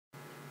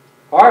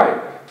All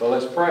right, well,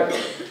 let's pray.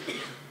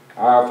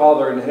 Our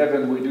Father in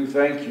heaven, we do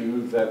thank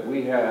you that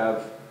we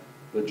have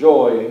the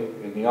joy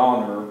and the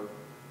honor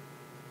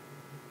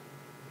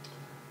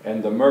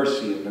and the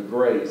mercy and the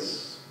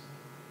grace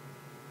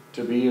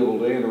to be able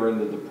to enter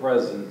into the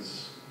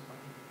presence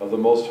of the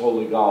most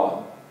holy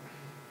God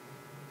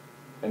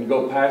and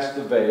go past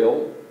the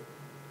veil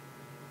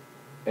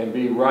and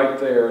be right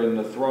there in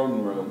the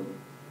throne room,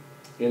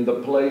 in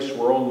the place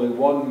where only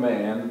one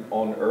man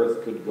on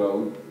earth could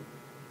go,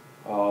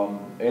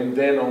 and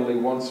then only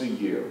once a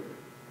year,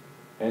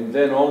 and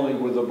then only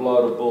with the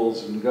blood of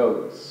bulls and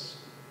goats.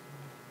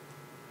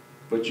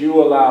 But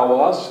you allow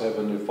us,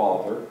 Heavenly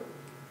Father,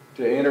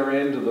 to enter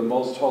into the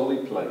most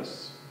holy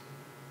place,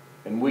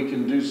 and we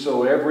can do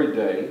so every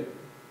day,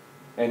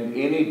 and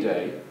any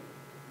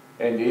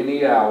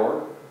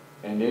hour,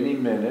 and any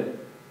minute,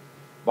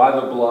 by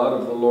the blood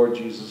of the Lord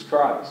Jesus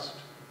Christ.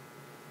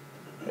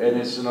 And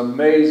it's an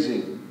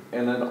amazing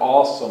and an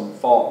awesome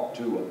thought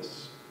to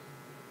us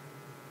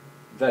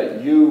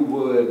that you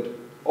would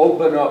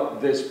open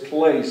up this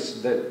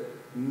place that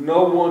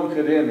no one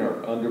could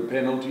enter under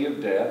penalty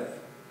of death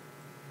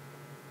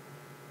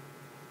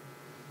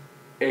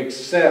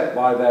except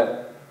by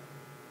that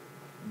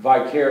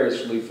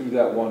vicariously through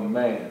that one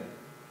man.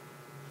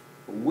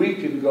 We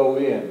can go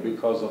in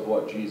because of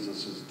what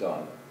Jesus has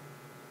done.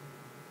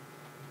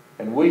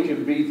 And we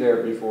can be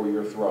there before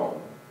your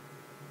throne.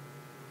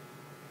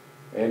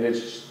 And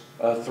it's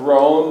a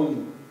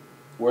throne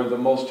where the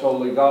most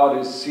holy God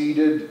is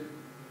seated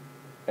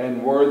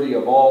and worthy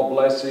of all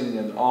blessing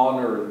and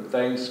honor and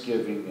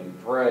thanksgiving and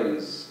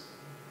praise.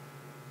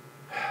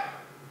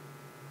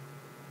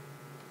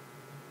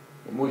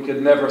 And we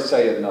could never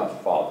say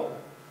enough, Father.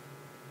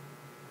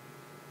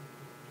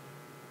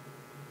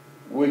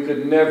 We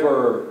could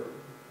never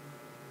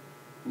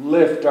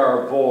lift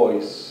our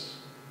voice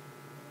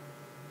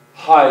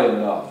high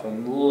enough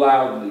and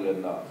loudly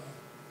enough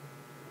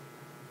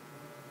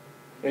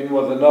and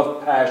with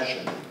enough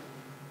passion.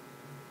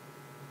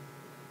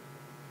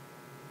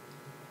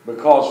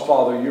 Because,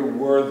 Father, you're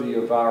worthy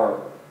of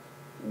our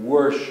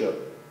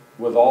worship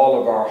with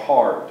all of our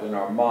heart and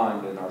our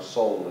mind and our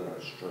soul and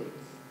our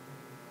strength.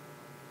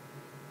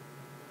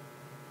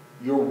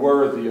 You're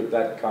worthy of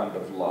that kind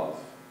of love.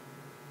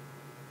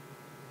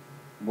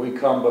 We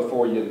come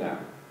before you now.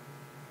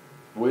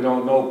 We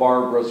don't know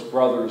Barbara's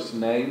brother's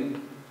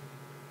name,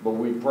 but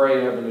we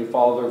pray, Heavenly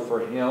Father,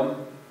 for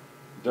him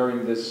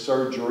during this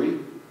surgery,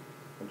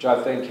 which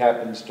I think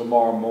happens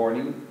tomorrow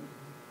morning.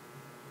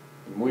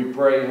 And we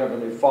pray,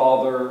 Heavenly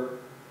Father,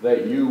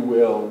 that you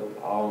will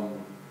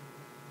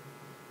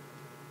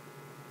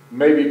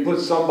maybe put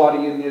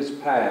somebody in his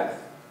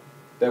path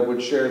that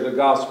would share the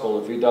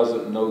gospel if he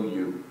doesn't know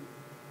you.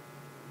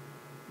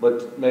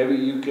 But maybe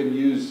you can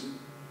use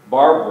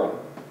Barbara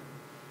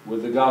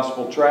with the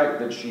gospel tract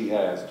that she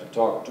has to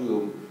talk to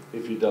him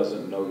if he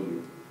doesn't know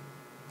you.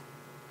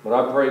 But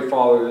I pray,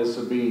 Father, this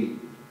will be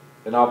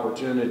an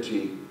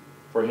opportunity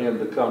for him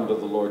to come to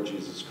the Lord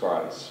Jesus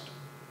Christ.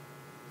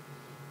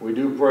 We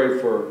do pray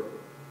for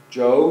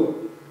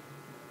Joe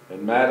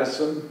and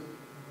Madison,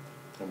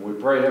 and we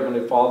pray,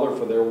 Heavenly Father,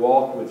 for their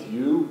walk with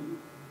you.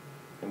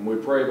 And we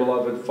pray,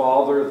 beloved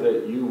Father,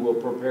 that you will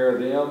prepare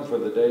them for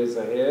the days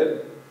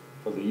ahead,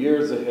 for the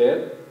years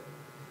ahead.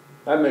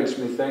 That makes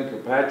me think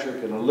of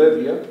Patrick and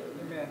Olivia.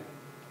 Amen.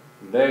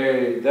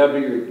 They'll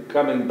be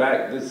coming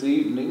back this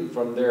evening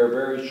from their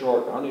very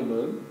short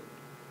honeymoon.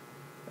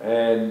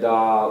 And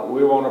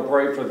we want to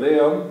pray for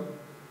them,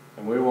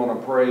 and we want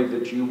to pray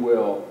that you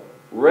will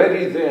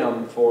ready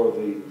them for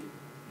the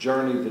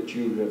journey that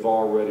they've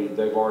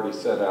already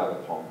set out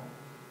upon.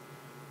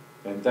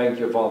 And thank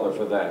you, Father,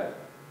 for that.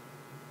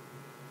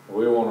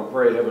 We want to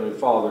pray, Heavenly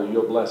Father,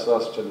 you'll bless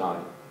us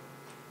tonight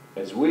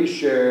as we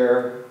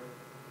share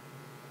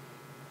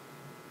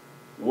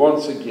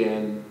once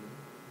again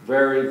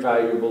very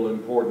valuable,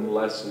 important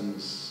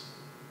lessons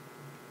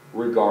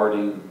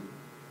regarding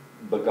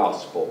the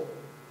gospel.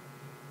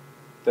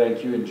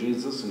 Thank you in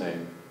Jesus'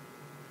 name.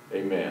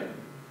 Amen.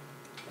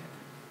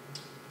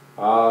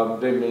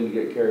 Didn't mean to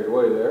get carried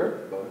away there,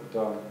 but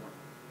no,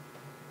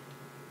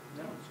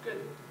 it's good.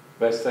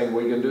 Best thing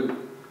we can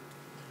do.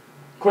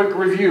 Quick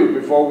review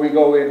before we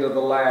go into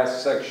the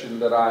last section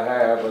that I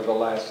have, or the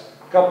last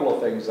couple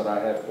of things that I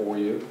have for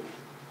you.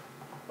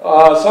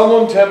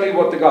 Someone tell me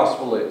what the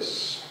gospel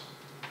is.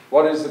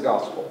 What is the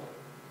gospel?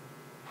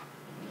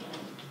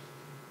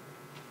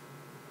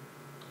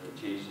 That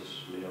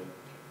Jesus lived,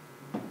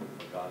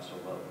 for God so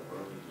loved the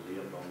world, he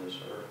lived on this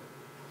earth.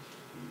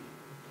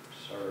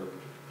 He served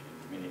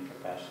in many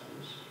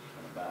capacities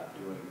and about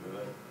doing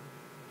good,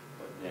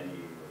 but then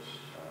he was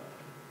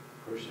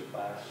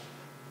crucified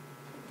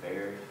and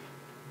buried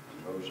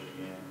and rose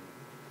again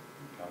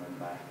and coming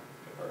back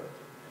to earth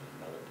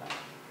at another time.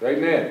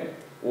 Amen.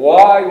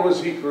 Why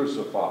was he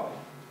crucified?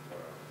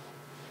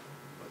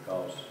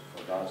 Because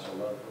for God so loved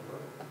the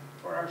world.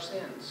 For our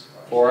sins.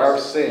 For our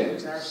It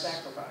sins. was our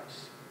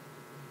sacrifice.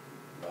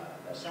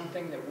 Right. That's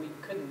something that we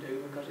couldn't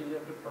do because he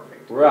lived a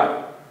perfect.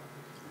 Right.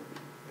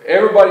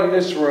 everybody in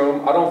this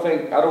room, I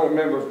don't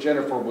remember if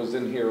Jennifer was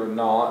in here or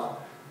not,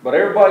 but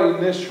everybody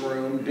in this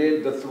room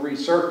did the 3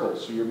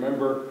 circles. So you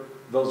remember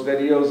those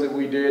videos that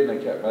we did, and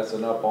they kept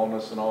messing up on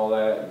us and all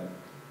that.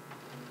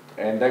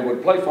 And they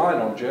would play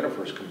fine on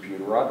Jennifer's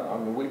computer. I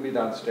mean, we'd be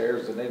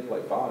downstairs and they'd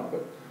play fine,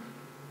 but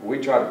we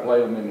tried to play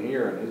them in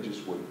here and it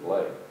just wouldn't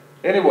play.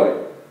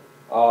 Anyway,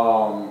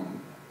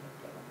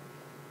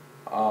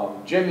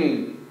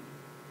 Jimmy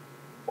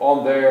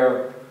on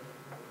there,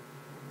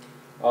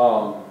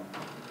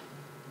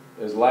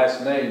 his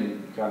last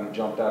name kind of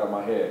jumped out of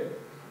my head.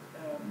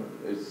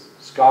 It's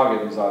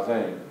Scoggins, I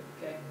think.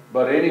 Okay.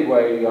 But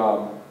anyway,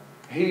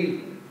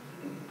 he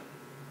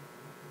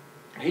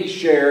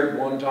shared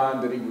one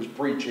time that he was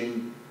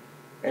preaching,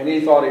 and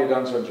he thought he had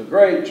done such a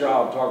great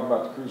job talking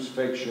about the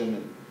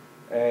crucifixion,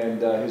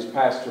 and his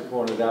pastor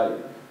pointed out,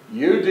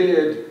 you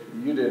did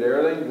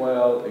everything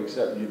well,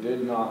 except you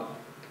did not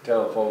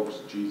tell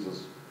folks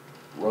Jesus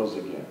rose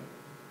again.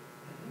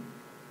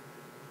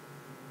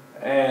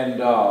 And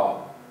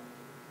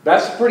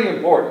that's pretty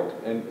important.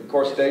 And of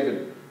course,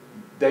 David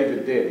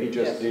did. He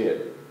just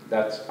did.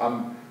 That's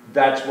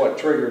what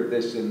triggered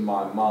this in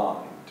my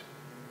mind.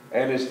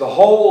 And it's the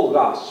whole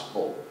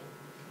gospel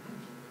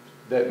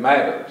that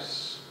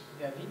matters.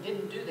 Yeah, if he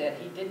didn't do that,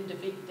 he didn't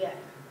defeat death.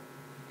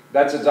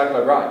 That's exactly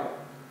right.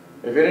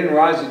 If he didn't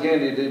rise again,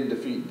 he didn't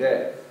defeat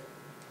death.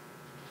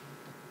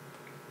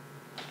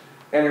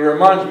 And it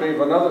reminds me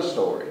of another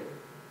story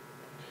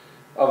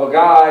of a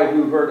guy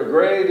who heard a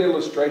great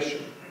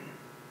illustration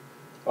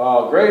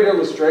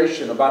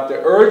about the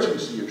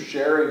urgency of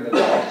sharing the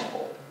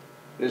gospel,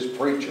 this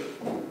preacher.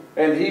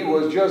 And he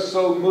was just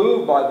so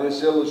moved by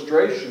this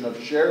illustration of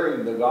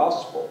sharing the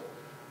gospel,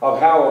 of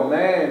how a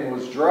man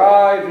was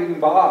driving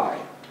by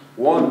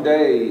one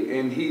day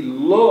and he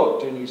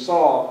looked and he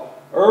saw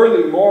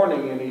early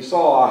morning and he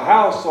saw a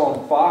house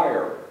on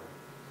fire.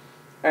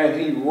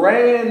 And he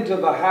ran to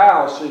the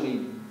house and he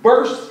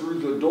burst through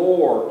the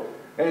door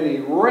and he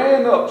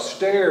ran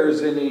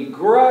upstairs and he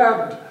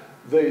grabbed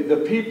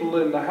the people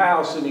in the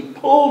house and he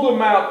pulled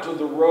them out to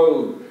the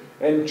road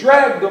and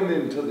dragged them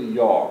into the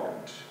yard.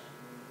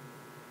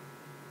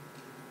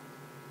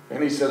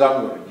 And he said,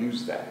 I'm going to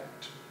use that.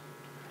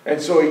 And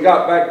so he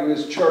got back to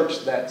his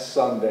church that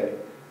Sunday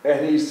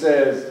and he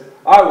says,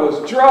 I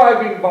was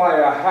driving by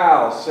a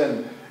house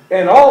and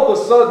all of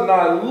a sudden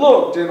I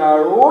looked and I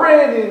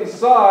ran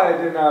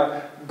inside and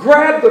I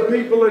grabbed the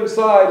people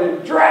inside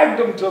and dragged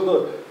them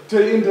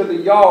into the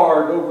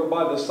yard over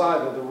by the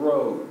side of the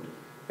road.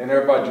 And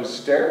everybody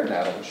just staring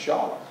at him,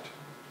 shocked.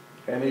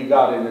 And he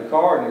got in the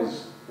car and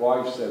his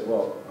wife said,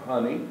 well,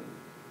 honey,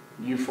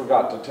 you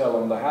forgot to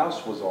tell him the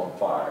house was on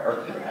fire.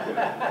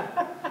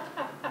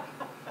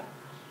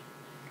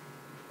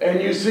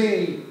 And you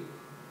see,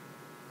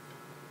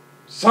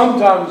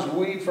 sometimes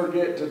we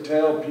forget to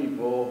tell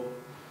people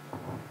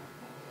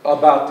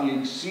about the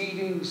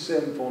exceeding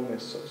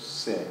sinfulness of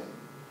sin.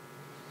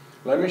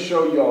 Let me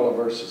show you all a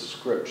verse of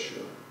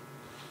Scripture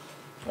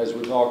as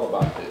we talk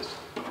about this.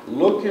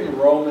 Look in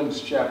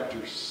Romans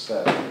chapter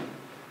 7.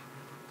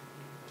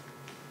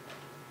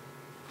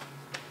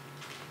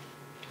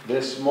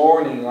 This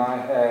morning I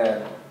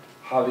had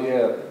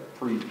Javier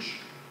preach.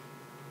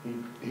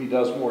 He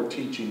does more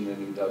teaching than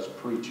he does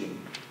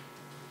preaching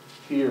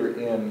here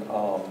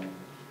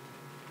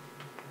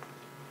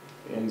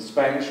in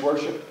Spanish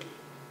worship.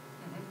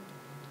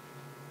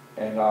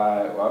 And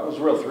I was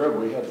real thrilled.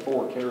 We had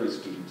 4 Carey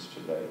students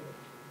today.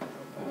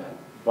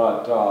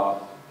 But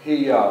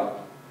he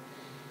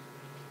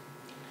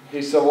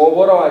said, well,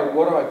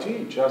 what do I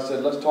teach? I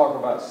said, let's talk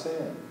about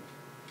sin.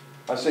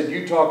 I said,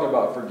 you talked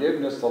about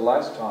forgiveness the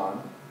last time,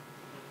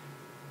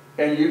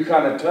 and you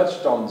kind of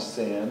touched on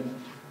sin,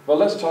 but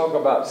let's talk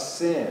about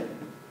sin.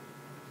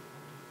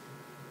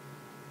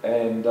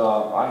 And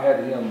I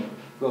had him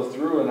go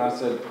through, and I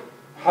said,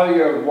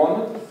 Javier, one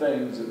of the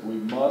things that we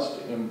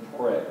must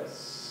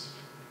impress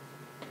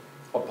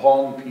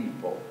upon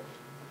people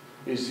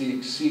is the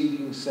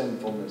exceeding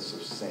sinfulness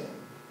of sin.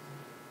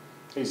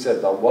 He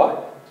said, the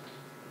what?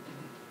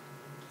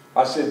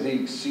 I said, the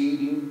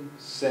exceeding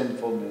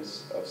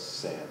sinfulness of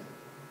sin.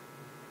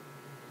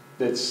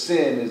 That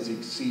sin is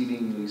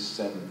exceedingly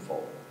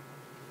sinful.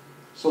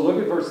 So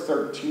look at verse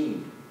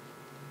 13.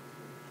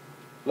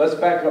 Let's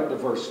back up to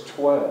verse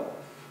 12.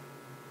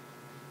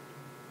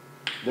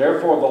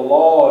 Therefore the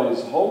law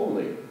is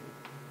holy,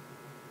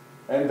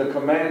 and the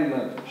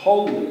commandment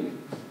holy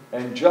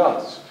and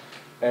just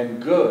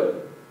and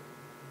good.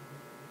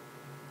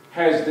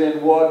 Has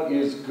then what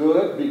is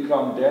good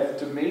become death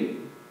to me?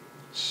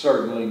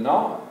 Certainly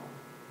not.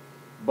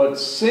 But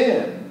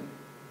sin,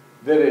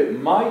 that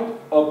it might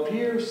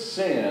appear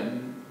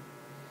sin,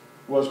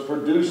 was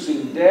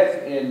producing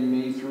death in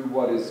me through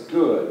what is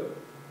good,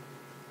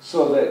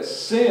 so that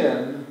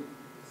sin,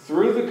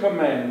 through the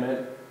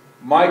commandment,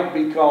 might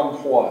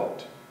become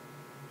what?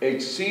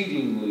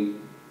 Exceedingly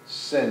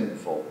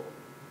sinful.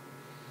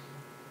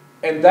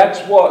 And that's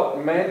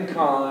what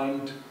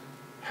mankind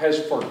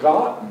has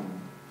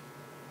forgotten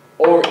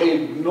or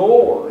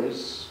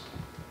ignores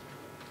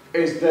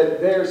is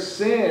that their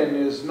sin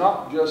is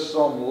not just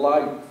some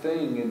light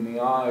thing in the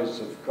eyes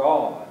of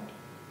God.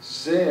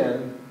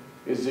 Sin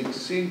is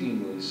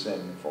exceedingly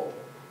sinful.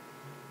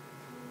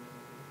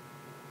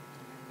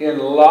 In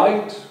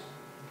light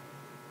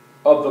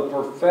of the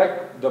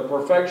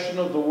perfection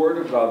of the Word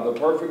of God, the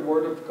perfect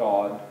Word of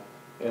God,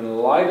 in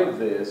light of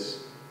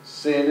this,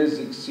 sin is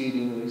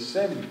exceedingly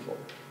sinful.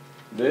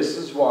 This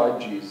is why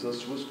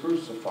Jesus was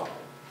crucified,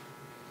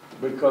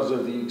 because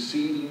of the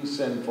exceeding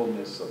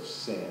sinfulness of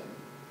sin.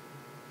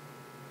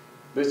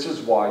 This is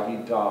why He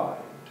died.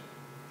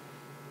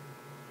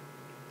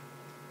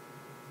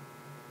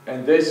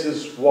 And this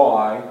is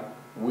why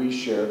we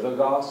share the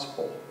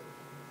gospel.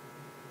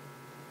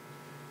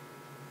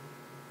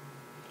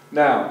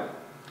 Now,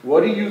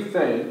 what do you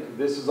think?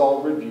 This is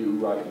all review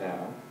right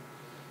now.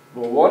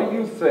 But what do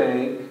you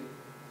think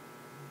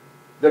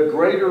the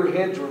greater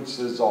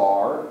hindrances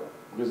are,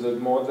 because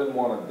there's more than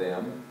one of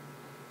them,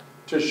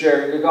 to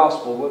sharing the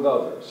gospel with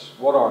others?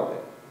 What are they?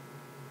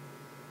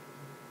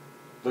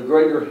 The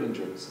greater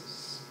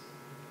hindrances.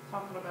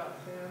 Talking about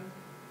sin.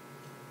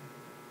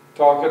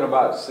 Talking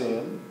about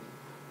sin.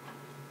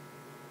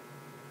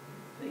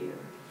 Fear.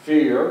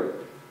 Fear.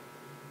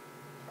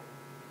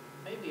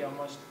 Maybe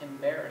almost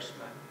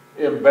embarrassment.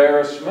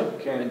 Embarrassment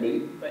can be.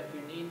 But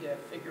you need to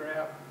figure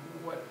out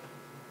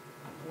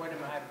what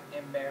am I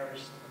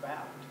embarrassed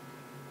about?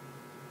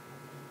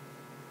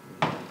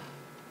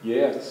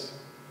 Yes.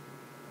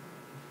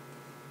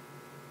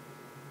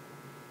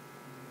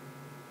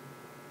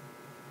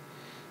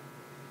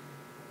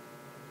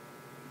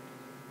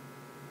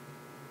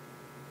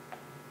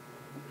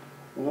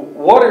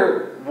 What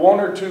are one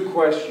or two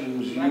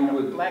questions you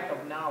would... Lack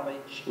of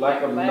knowledge.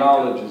 Lack of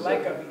knowledge is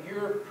lack of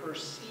your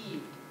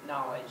perceived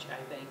knowledge,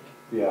 I think.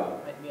 Yeah.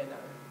 Might be another.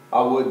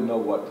 I wouldn't know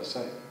what to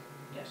say.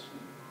 Yes.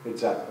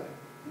 Exactly.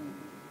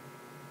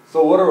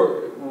 So what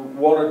are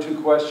one or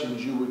two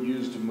questions you would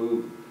use to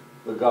move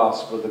the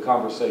gospel, the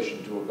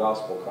conversation, to a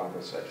gospel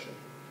conversation?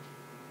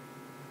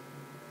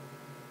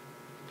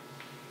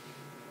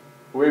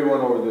 We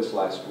went over this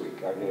last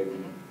week. I gave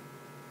you.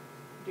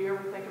 Do you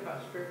ever think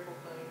about spiritual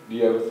things? Do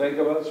you ever think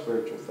about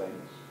spiritual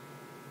things?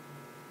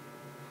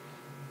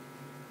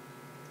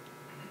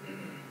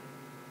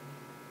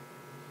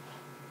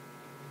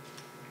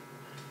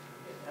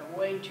 A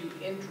way to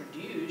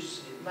introduce,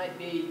 it might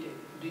be,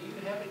 do you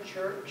have a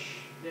church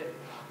that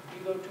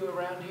you go to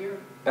around here?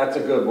 That's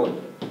a good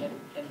one.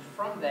 And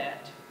from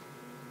that,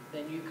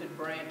 then you could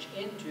branch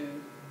into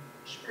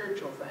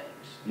spiritual things.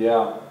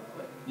 Yeah.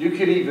 You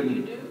could even...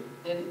 You do?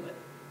 Then,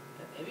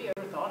 have you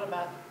ever thought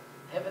about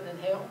heaven and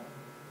hell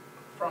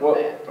from Well,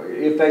 that?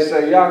 if they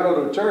say, yeah, I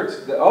go to a church,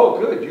 oh,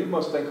 good, you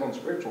must think on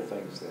spiritual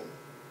things then.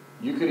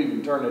 You could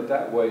even turn it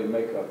that way and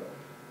make a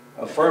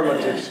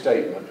affirmative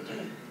statement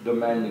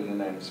demanding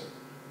an answer.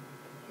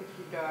 If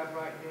you died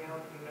right now,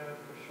 you know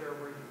for sure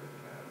where you would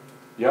go.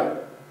 Yeah.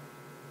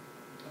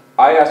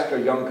 I asked a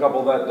young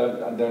couple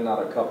that, they're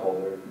not a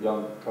couple, they're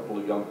a couple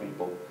of young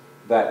people,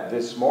 that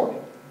this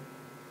morning.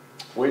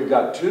 We've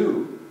got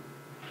two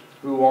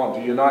who want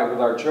to unite with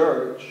our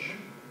church,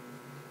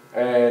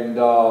 and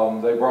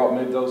they brought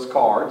me those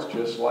cards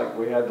just like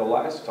we had the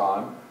last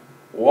time.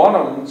 One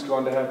of them's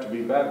going to have to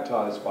be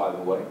baptized, by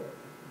the way,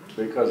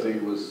 because he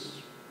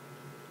was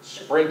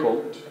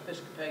sprinkled.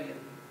 Episcopalian.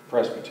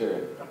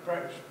 Presbyterian.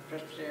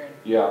 Presbyterian.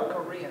 Yeah.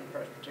 Korean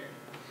Presbyterian.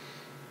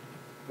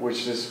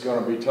 Which is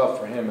going to be tough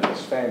for him and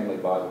his family,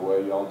 by the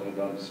way. Y'all need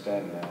to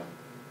understand that.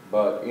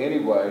 But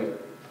anyway,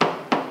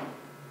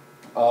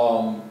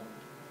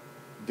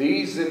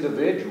 these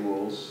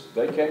individuals,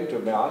 they came to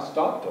me. I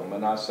stopped them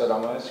and I said,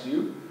 I'm going to ask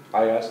you.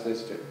 I ask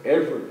this to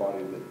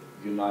everybody that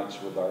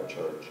unites with our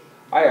church.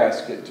 I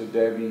ask it to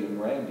Debbie and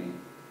Randy.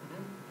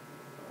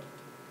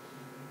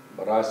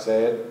 But I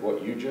said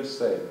what you just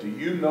said. Do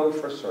you know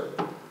for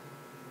certain,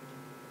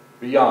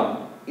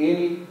 beyond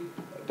any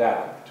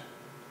doubt,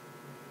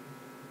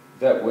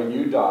 that when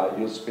you die,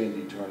 you'll spend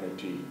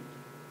eternity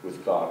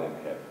with God in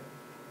heaven?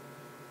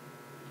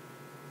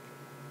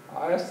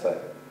 I asked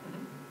that.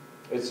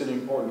 It's an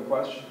important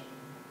question.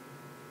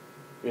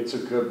 It's a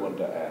good one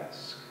to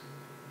ask.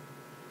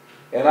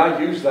 And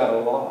I use that a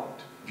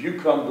lot. If you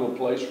come to a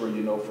place where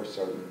you know for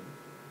certain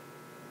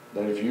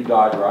that if you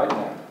died right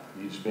now,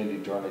 you'd spend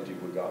eternity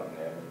with God in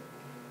heaven.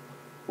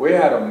 We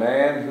had a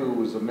man who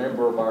was a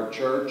member of our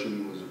church, and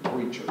he was a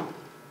preacher.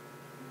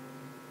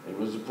 He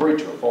was a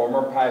preacher, a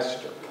former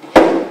pastor.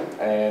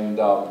 And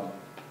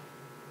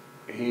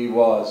he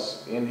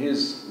was in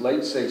his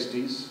late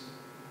 60s,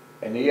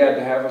 and he had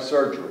to have a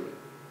surgery.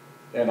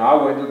 And I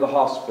went to the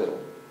hospital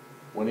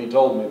when he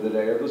told me the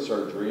day of the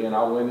surgery, and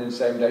I went in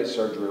same-day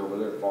surgery over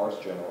there at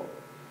Forest General.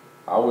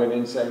 I went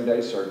in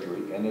same-day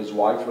surgery, and his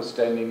wife was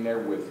standing there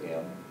with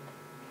him.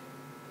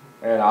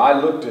 And I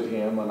looked at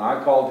him, and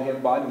I called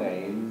him by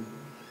name,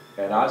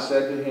 and I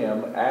said to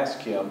him, ask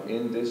him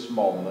in this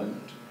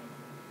moment,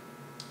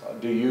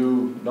 do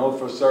you know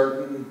for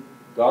certain,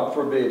 God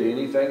forbid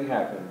anything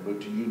happened, but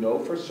do you know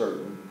for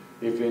certain,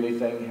 if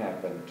anything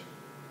happened,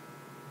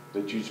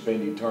 that you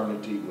spend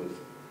eternity with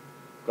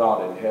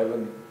God in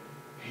heaven?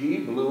 He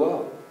blew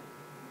up.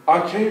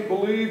 I can't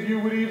believe you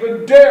would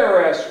even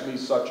dare ask me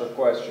such a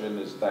question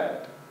as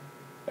that.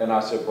 And I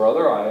said,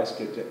 brother, I ask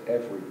it to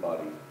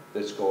everybody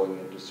that's going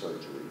into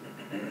surgery.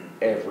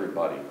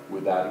 Everybody,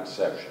 without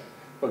exception.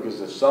 Because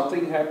if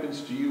something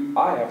happens to you,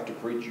 I have to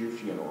preach your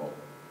funeral.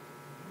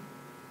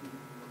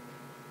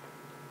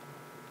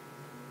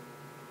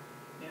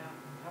 Yeah.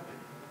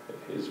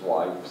 His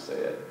wife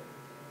said,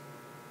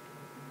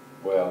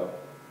 well,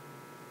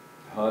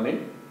 honey,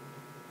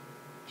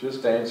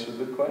 just answer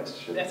the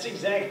question. That's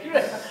exactly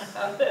right.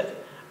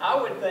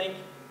 I would think,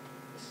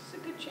 this is a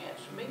good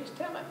chance for me to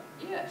tell him,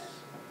 yes.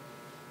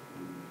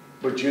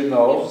 But you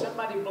know, If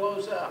somebody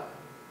blows up,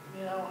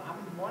 you know,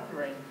 I'm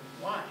wondering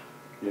why.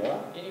 yeah,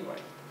 Anyway.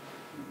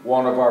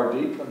 one of our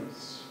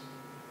deacons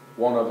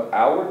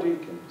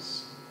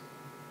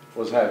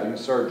was having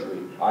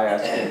surgery. I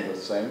asked him the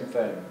same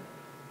thing.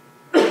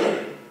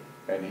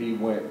 And he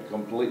went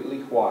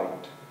completely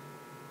white.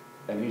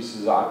 And he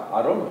says,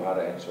 I don't know how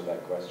to answer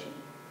that question.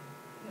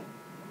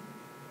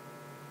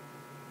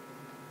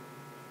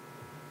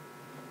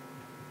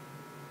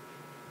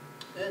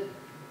 Good.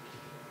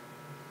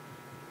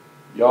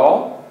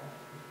 Y'all,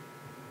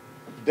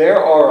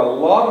 there are a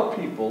lot of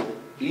people,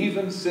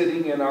 even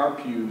sitting in our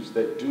pews,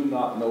 that do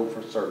not know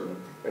for certain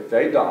if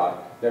they die,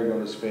 they're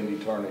going to spend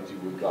eternity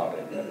with God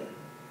in heaven.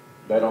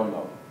 They don't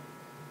know.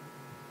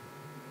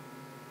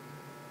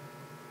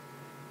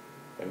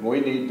 And we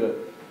need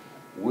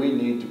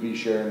to be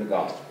sharing the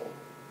gospel.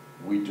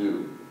 We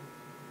do.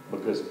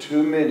 Because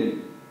too many,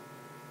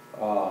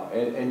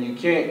 and you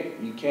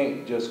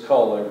can't just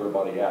call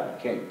everybody out. You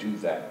can't do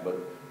that. But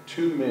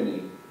too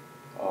many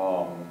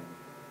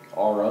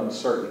are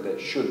uncertain that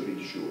should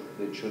be sure,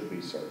 that should be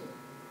certain.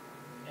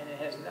 And it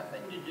has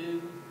nothing to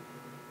do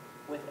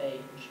with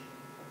age.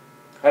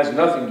 Has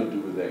nothing to do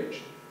with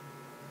age.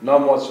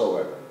 None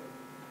whatsoever.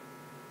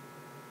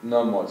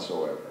 None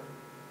whatsoever.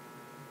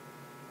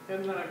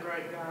 Isn't it a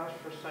great guise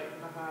for Satan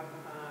to hide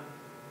behind?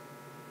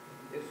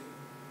 Is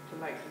to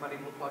make somebody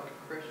look like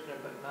a Christian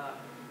but not,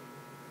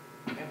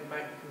 and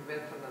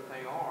convince them that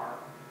they are,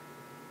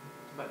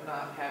 but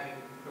not having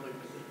really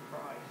received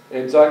Christ.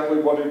 Exactly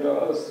what it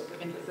does.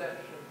 In-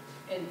 Deception.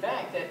 In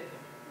fact, that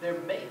there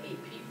may be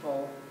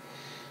people,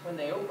 when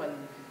they open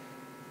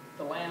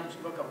the Lamb's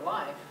Book of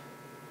Life,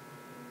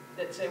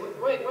 that say,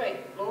 wait,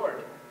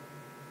 Lord,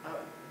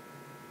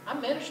 I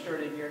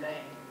ministered in your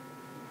name.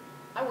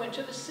 I went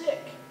to the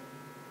sick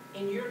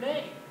in your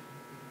name.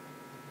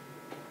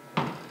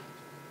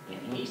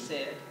 And he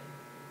said,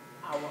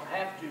 I will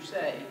have to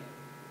say,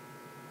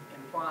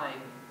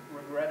 implying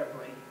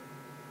regrettably,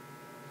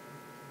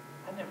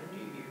 I never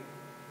knew you.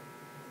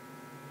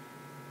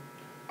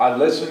 I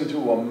listened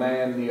to a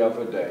man the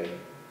other day.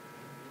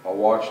 I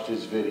watched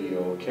his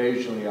video.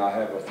 Occasionally I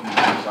have a few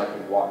minutes I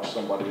can watch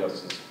somebody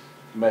else's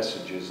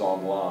messages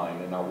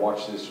online, and I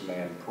watch this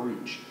man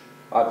preach.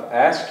 I've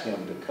asked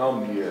him to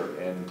come here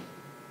and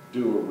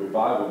do a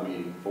revival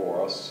meeting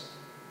for us,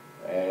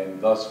 and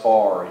thus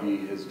far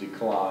he has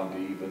declined to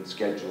even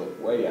schedule it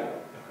way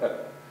out,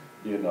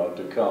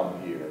 to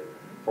come here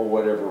for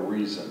whatever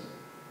reason.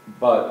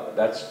 But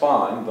that's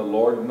fine. The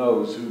Lord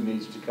knows who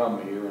needs to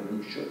come here and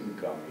who shouldn't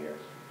come here.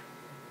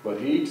 But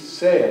he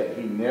said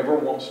he never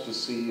wants to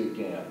see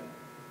again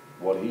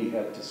what he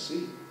had to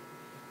see,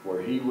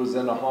 where he was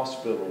in a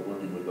hospital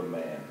room with a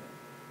man,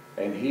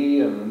 and he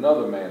and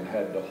another man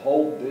had to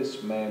hold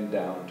this man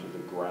down to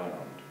the ground,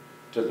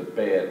 to the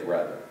bed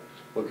rather,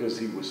 because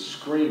he was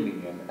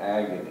screaming in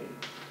agony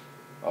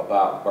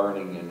about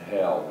burning in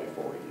hell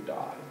before he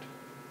died.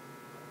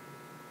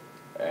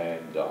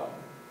 And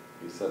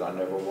he said, I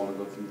never want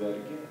to go through that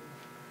again.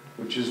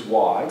 Which is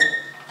why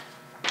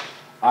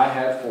I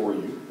have for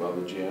you,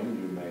 Brother Jim,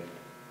 you may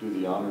do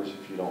the honors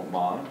if you don't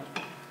mind,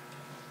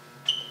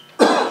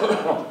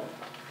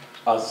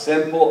 a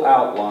simple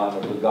outline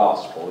of the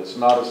gospel. It's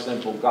not a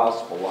simple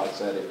gospel. I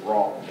said it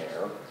wrong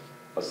there.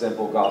 A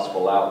simple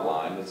gospel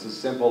outline. It's a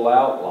simple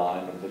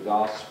outline of the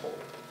gospel.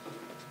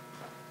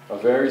 A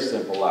very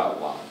simple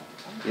outline.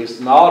 It's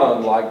not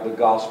unlike the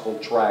gospel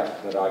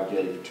tract that I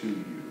gave to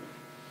you.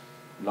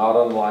 Not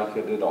unlike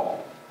it at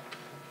all.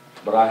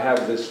 But I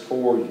have this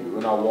for you,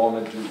 and I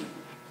wanted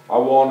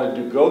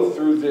to go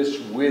through this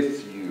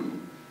with you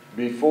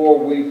before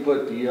we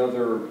put the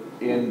other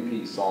end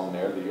piece on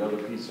there, the other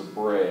piece of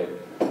bread,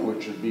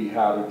 which would be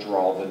how to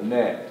draw the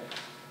net.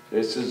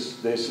 This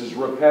is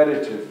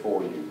repetitive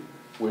for you.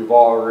 We've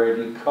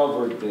already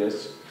covered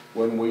this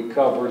when we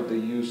covered the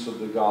use of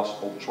the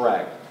gospel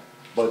tract.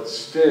 But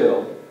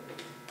still,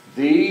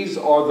 these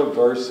are the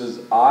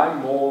verses I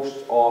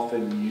most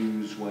often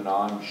use when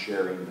I'm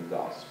sharing the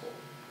gospel.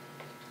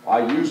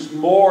 I use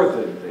more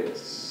than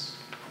this.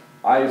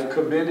 I've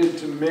committed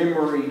to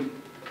memory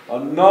a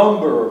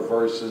number of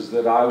verses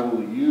that I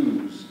will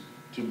use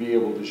to be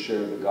able to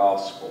share the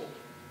gospel.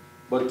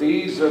 But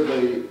these are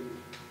the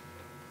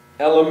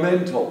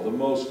elemental, the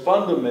most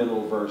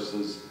fundamental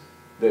verses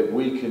that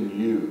we can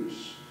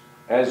use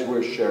as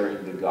we're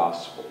sharing the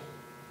gospel.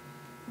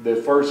 The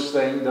first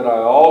thing that I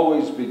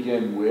always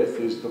begin with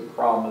is the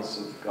promise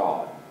of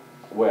God.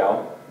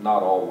 Well,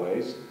 not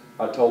always.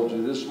 I told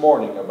you this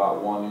morning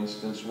about one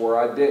instance where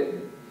I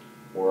didn't,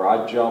 where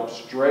I jumped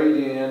straight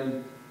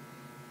in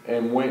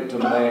and went to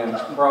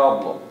man's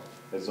problem,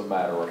 as a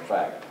matter of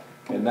fact.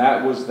 And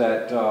that was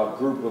that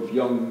group of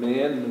young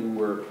men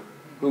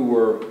who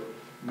were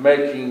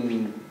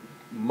making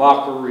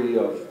mockery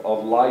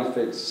of life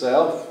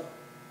itself,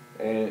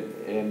 and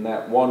in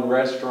that one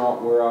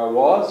restaurant where I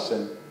was,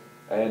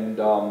 and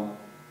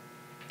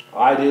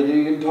I didn't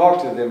even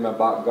talk to them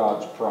about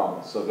God's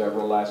promise of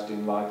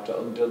everlasting life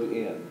until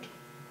the end.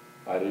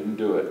 I didn't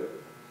do it.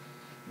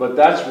 But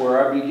that's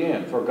where I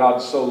began. For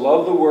God so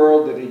loved the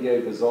world that he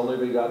gave his only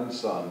begotten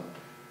Son,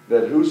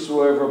 that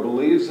whosoever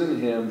believes in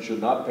him should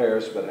not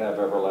perish but have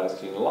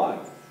everlasting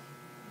life.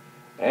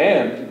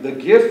 And the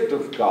gift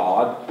of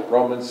God,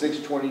 Romans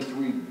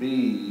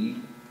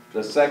 6:23b,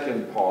 the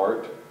second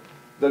part,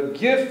 the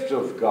gift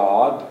of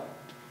God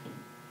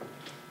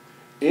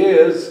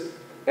is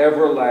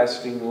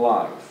everlasting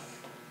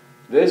life.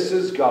 This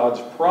is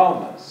God's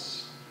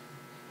promise.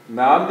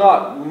 Now, I'm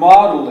not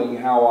modeling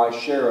how I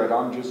share it.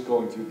 I'm just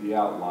going through the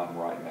outline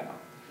right now.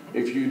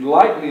 If you'd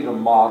like me to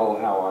model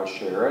how I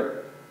share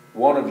it,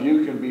 one of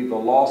you can be the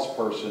lost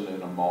person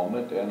in a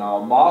moment, and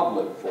I'll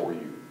model it for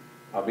you.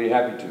 I'll be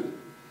happy to.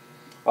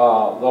 The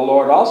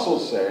Lord also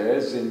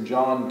says in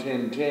John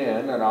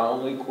 10:10, and I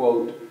only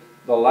quote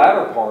the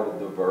latter part of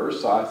the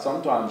verse. I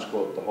sometimes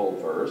quote the whole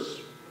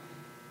verse.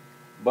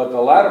 But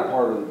the latter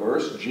part of the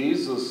verse,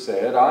 Jesus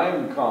said, I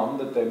am come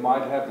that they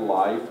might have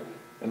life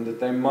and that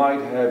they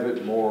might have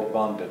it more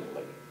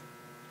abundantly.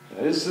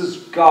 Now, this is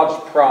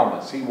God's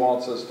promise. He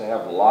wants us to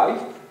have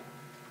life.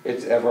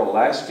 It's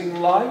everlasting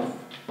life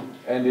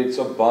and it's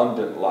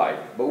abundant life.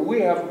 But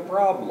we have a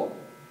problem.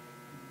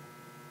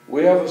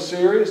 We have a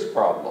serious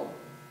problem.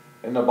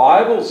 And the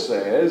Bible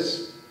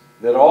says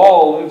that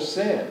all have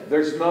sinned.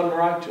 There's none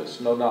righteous,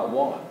 no, not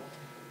one.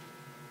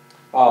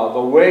 The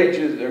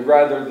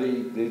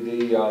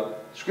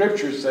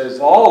Scripture says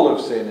all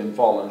have sinned and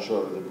fallen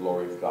short of the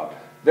glory of God.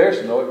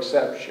 There's no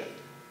exception.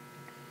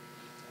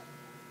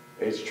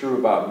 It's true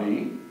about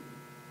me.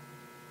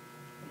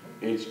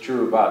 It's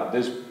true about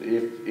this.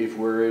 If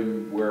we're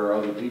in where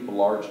other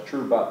people are, it's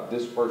true about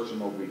this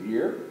person over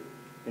here.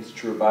 It's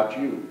true about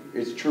you.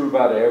 It's true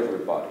about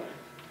everybody.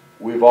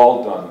 We've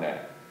all done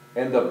that.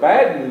 And the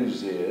bad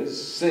news is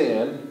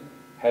sin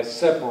has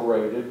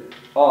separated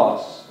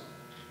us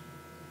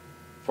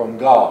from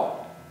God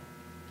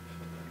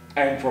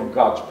and from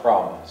God's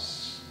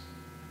promise.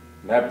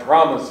 And that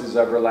promise is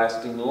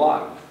everlasting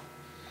life.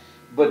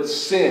 But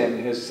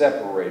sin has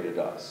separated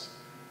us.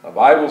 The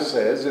Bible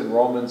says in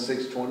Romans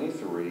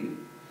 6:23,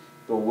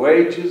 the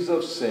wages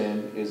of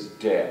sin is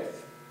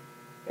death.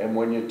 And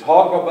when you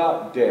talk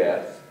about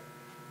death,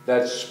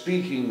 that's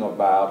speaking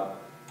about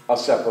a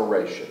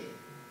separation.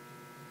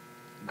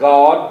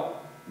 God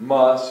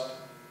must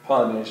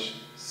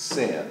punish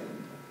sin.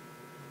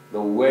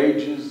 The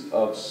wages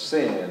of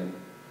sin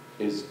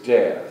is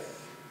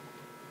death.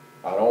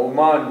 I don't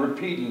mind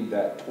repeating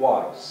that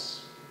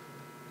twice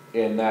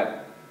in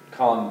that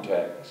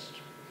context.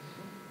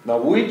 Now,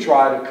 we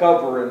try to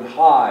cover and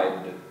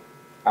hide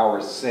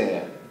our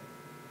sin,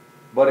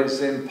 but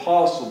it's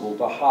impossible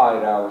to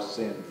hide our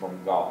sin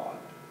from God.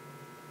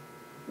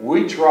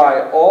 We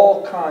try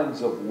all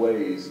kinds of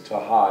ways to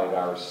hide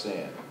our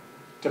sin,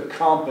 to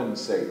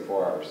compensate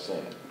for our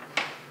sin,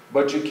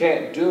 but you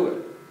can't do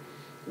it.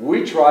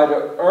 We try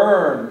to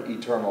earn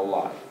eternal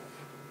life,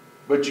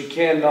 but you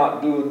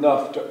cannot do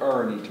enough to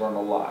earn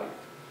eternal life,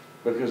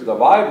 because the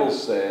Bible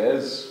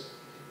says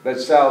that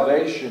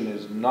salvation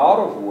is not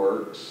of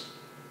works,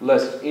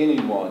 lest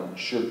anyone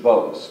should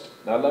boast.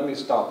 Now let me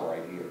stop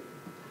right here.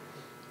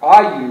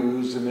 I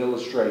use an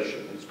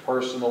illustration. It's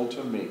personal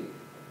to me.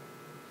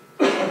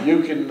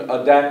 You can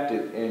adapt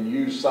it and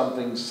use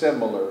something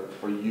similar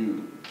for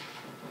you.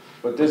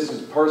 But this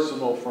is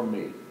personal for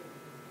me.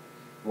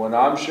 When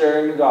I'm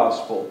sharing the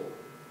gospel,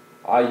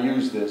 I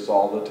use this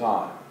all the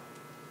time.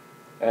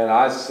 And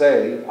I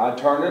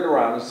turn it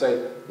around and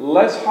say,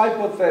 let's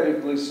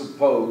hypothetically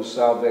suppose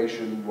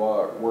salvation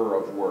were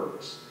of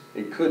works.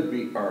 It could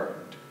be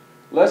earned.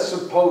 Let's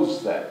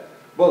suppose that.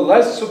 But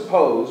let's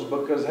suppose,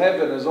 because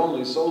heaven is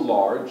only so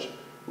large,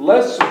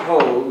 let's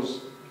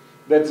suppose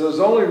that there's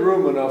only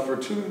room enough for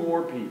 2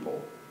 more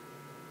people.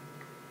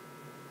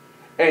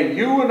 And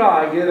you and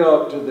I get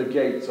up to the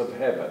gates of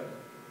heaven.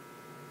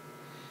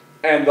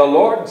 And the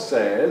Lord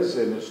says,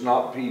 and it's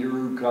not Peter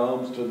who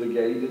comes to the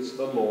gate, it's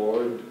the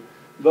Lord.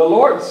 The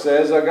Lord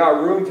says, I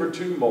got room for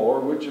 2 more.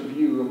 Which of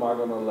you am I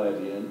going to let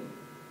in?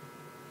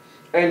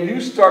 And you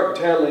start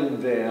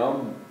telling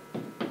them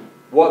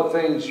what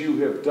things you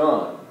have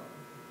done.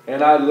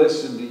 And I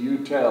listen to you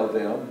tell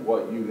them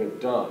what you have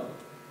done.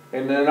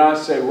 And then I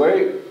say,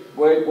 wait,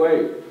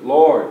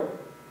 Lord,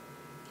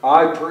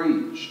 I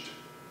preached.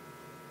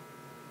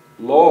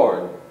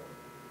 Lord,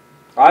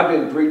 I've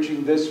been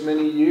preaching this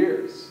many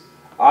years.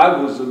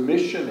 I was a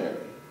missionary.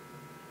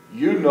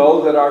 You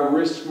know that I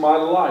risked my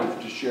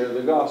life to share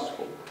the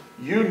gospel.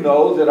 You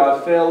know that I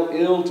fell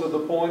ill to the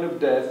point of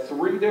death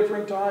 3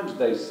 different times,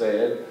 they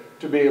said,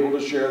 to be able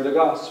to share the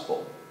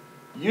gospel.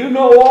 You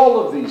know all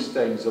of these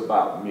things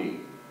about me.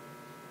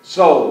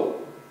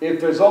 So,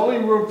 if there's only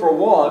room for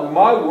one,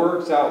 my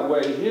works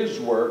outweigh his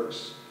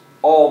works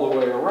all the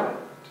way around.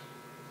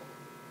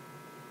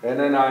 And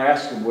then I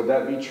asked them, would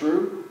that be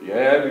true?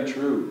 Yeah, it'd be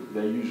true,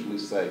 they usually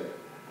say.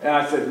 And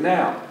I said,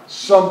 now,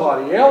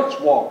 somebody else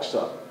walks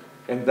up,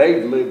 and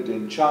they've lived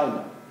in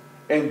China,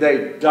 and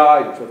they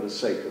died for the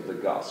sake of the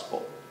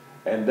gospel.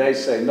 And they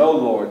say, no,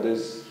 Lord,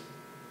 this is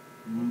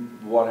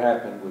what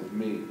happened with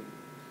me.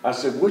 I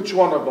said, which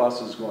one of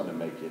us is going to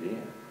make it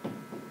in?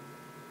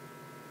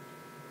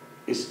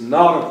 It's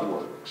not of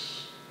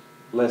works,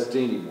 lest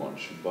anyone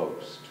should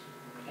boast.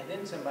 And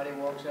then somebody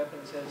walks up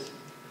and says,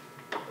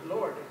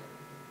 Lord,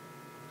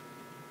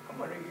 I'm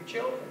one of your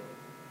children.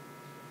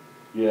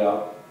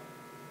 Yeah.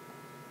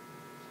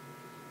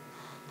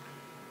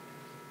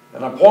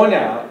 And I point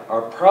out,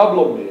 our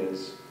problem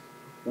is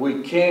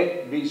we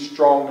can't be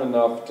strong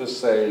enough to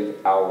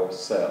save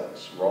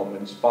ourselves.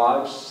 Romans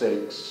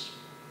 5:6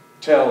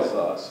 tells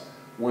us,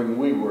 when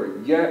we were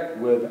yet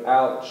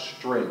without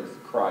strength,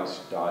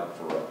 Christ died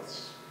for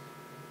us.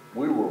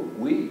 We were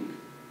weak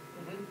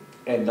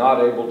and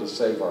not able to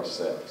save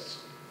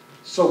ourselves.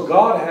 So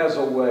God has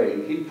a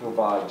way He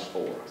provides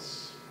for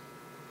us.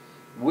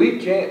 We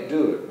can't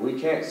do it. We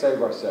can't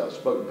save ourselves.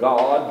 But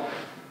God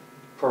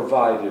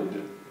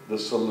provided the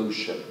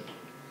solution.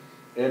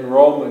 In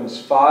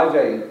Romans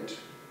 5:8,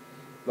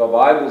 the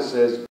Bible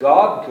says,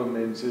 God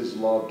commends His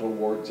love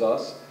towards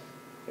us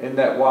in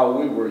that while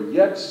we were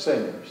yet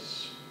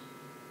sinners,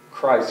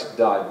 Christ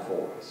died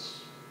for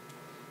us.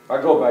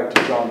 I go back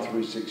to John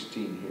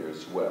 3:16 here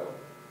as well.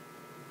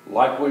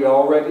 Like we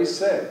already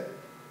said,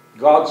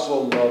 God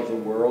so loved the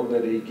world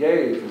that He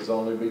gave His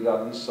only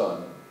begotten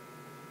Son,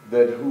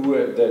 that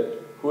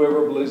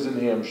whoever believes in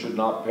Him should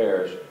not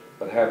perish,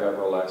 but have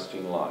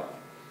everlasting life.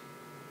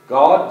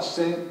 God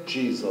sent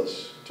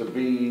Jesus to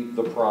be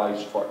the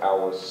price for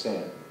our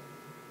sin.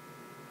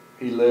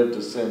 He lived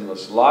a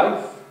sinless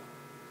life.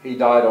 He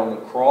died on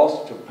the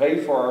cross to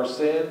pay for our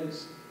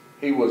sins.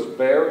 He was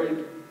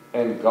buried,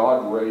 and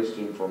God raised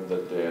Him from the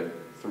dead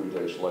 3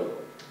 days later.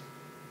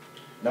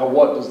 Now,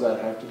 what does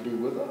that have to do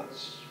with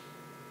us?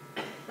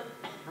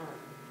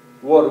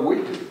 What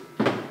do?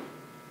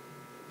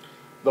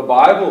 The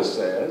Bible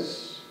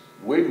says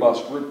we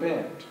must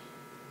repent.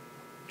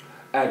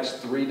 Acts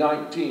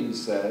 3:19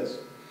 says,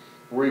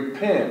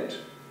 repent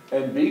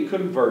and be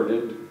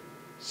converted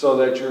so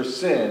that your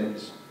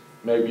sins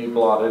may be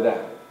blotted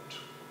out.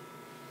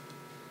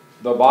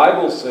 The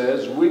Bible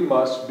says we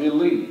must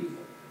believe,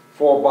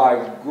 for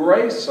by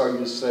grace are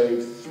you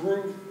saved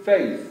through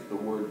faith. The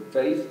word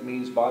faith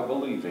means by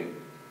believing.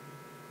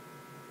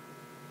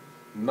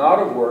 Not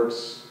of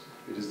works,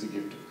 it is the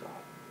gift of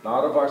God.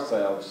 Not of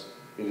ourselves,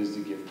 it is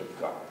the gift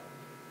of God.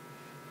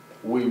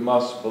 We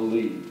must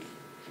believe.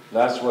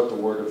 That's what the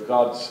Word of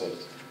God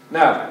says.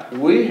 Now,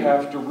 we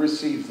have to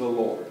receive the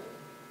Lord.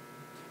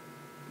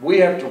 We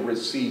have to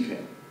receive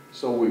Him.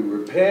 So we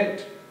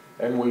repent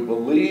and we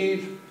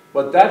believe,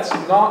 but that's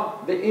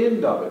not the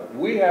end of it.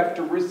 We have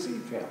to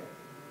receive Him.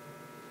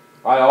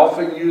 I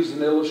often use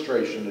an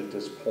illustration at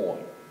this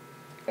point,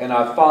 and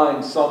I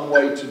find some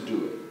way to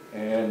do it.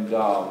 And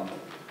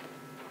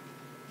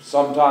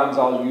sometimes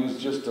I'll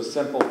use just a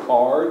simple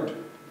card,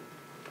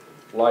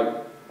 like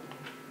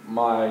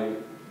my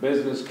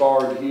business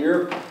card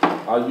here.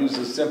 I'll use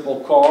a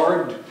simple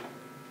card,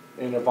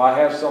 and if I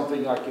have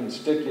something I can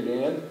stick it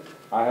in,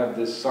 I have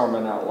this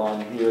sermon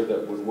outline here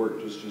that would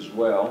work just as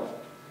well.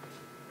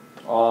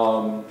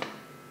 I'll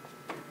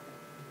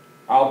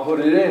put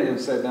it in and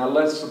say, now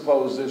let's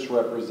suppose this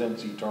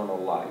represents eternal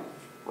life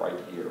right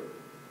here.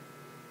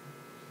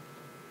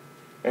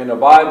 And the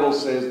Bible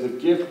says the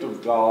gift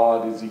of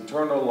God is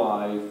eternal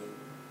life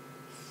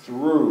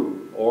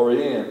through or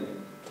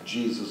in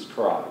Jesus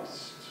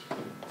Christ.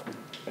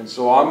 And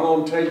so I'm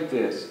going to take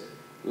this.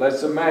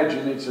 Let's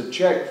imagine it's a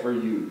check for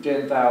you,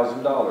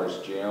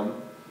 $10,000, Jim.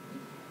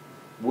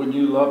 Wouldn't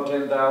you love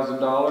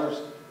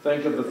 $10,000?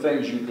 Think of the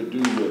things you could do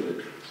with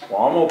it.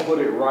 Well, I'm going to put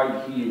it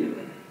right here.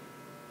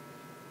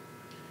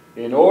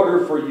 In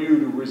order for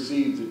you to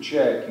receive the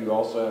check, you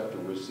also have to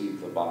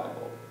receive the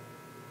Bible.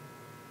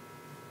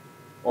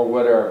 Or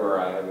whatever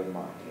I have in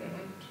my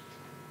hand.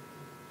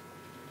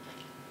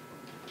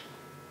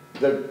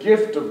 The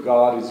gift of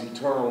God is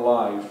eternal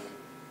life,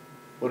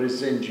 but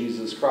it's in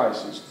Jesus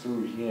Christ. It's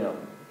through Him.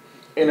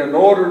 And in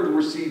order to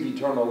receive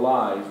eternal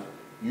life,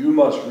 you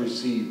must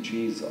receive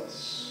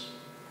Jesus.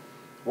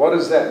 What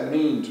does that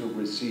mean to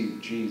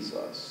receive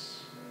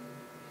Jesus?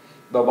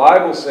 The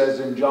Bible says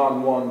in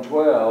John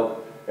 1:12,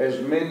 as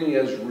many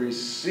as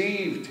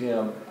received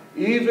Him,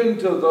 even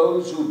to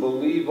those who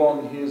believe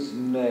on His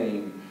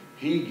name,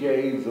 He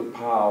gave the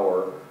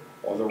power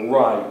or the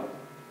right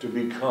to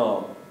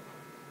become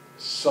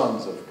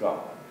sons of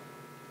God,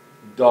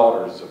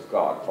 daughters of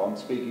God. If I'm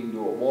speaking to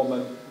a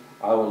woman,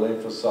 I will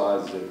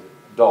emphasize the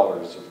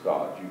daughters of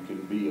God. You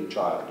can be a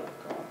child of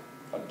God,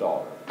 a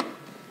daughter.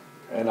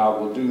 And I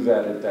will do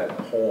that at that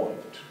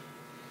point.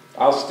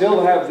 I'll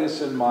still have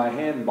this in my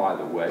hand, by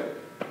the way.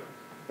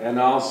 And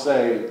I'll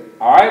say,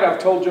 all right, I've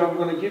told you I'm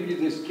going to give you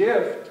this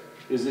gift.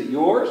 Is it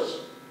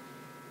yours?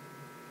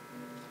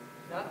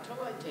 Not till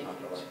I take Not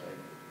till I it.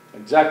 take it.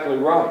 Exactly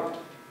right.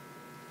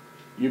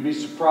 You'd be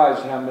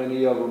surprised how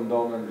many of them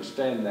don't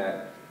understand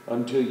that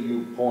until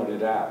you point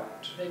it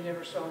out. They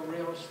never saw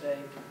real estate.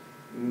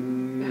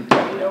 Mm,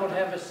 You don't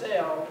have a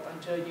sale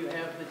until you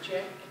have the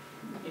check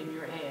in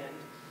your hand.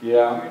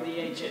 yeah, You're the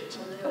agent.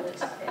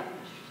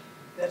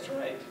 That's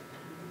right.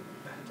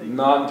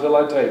 not until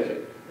I take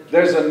it.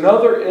 There's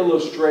another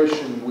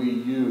illustration we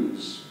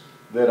use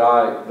that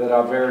I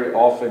very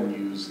often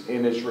use,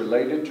 and it's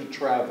related to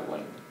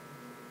traveling.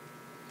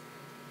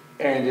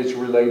 And it's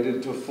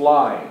related to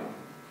flying.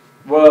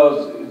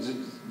 Well,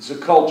 it's a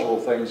cultural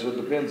thing, so it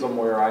depends on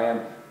where I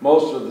am.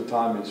 Most of the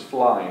time it's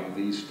flying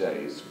these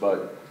days,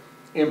 but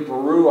in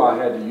Peru I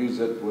had to use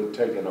it with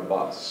taking a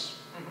bus.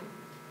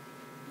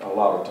 A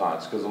lot of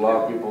times, because a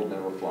lot of people had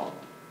never flown.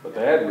 But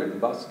they had ridden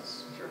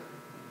buses. Sure.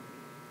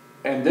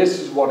 And this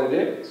is what it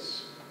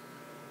is.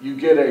 You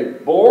get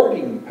a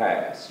boarding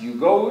pass. You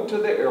go to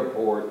the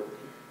airport,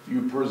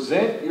 you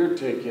present your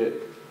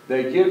ticket,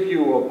 they give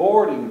you a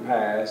boarding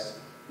pass,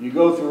 you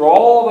go through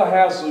all the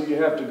hassle you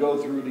have to go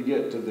through to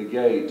get to the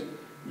gate.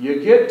 You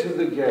get to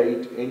the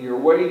gate, and you're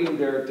waiting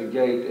there at the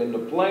gate, and the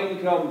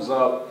plane comes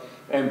up,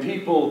 and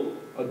people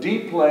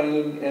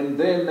deplane, and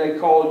then they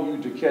call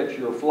you to catch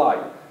your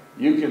flight.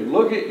 You can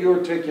look at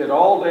your ticket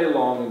all day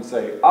long and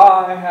say,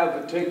 I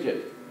have a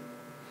ticket.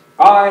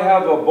 I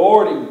have a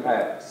boarding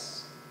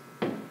pass.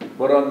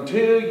 But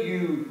until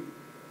you,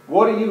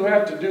 what do you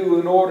have to do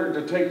in order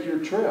to take your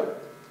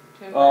trip?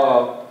 Give it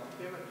to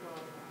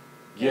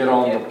Get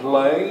on the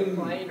plane.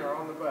 Plane or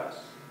on the bus.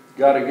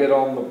 Got to get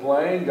on the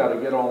plane. Got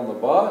to get on the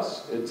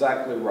bus.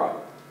 Exactly right.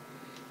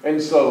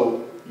 And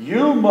so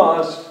you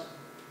must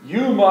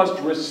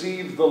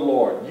receive the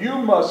Lord. You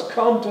must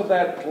come to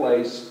that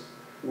place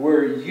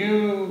where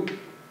you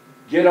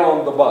get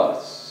on the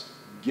bus,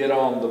 get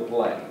on the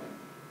plane.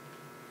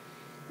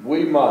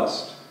 We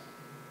must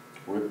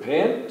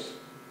repent.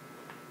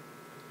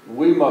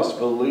 We must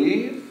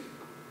believe.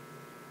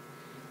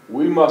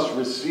 We must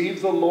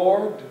receive the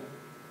Lord.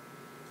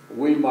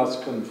 We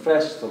must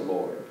confess the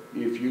Lord.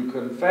 If you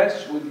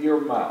confess with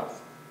your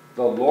mouth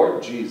the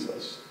Lord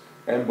Jesus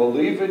and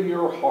believe in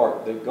your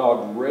heart that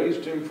God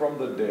raised him from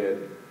the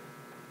dead,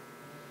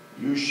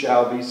 you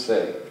shall be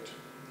saved.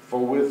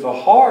 For with the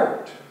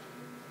heart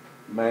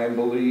man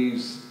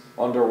believes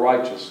unto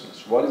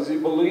righteousness. What does he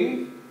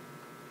believe?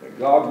 That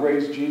God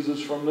raised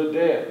Jesus from the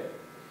dead.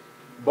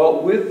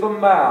 But with the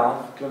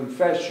mouth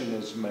confession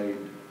is made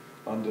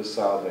unto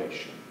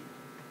salvation.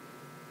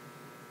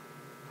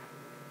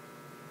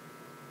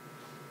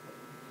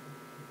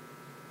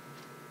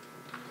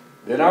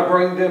 Then I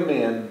bring them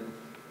in,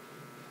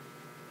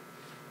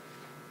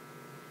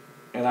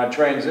 and I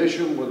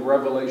transition with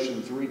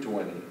Revelation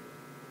 3:20.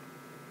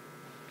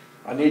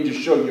 I need to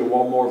show you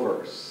one more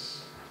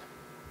verse.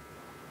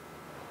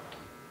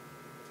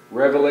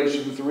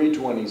 Revelation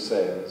 3:20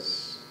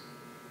 says,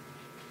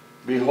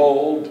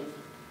 Behold,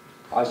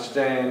 I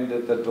stand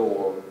at the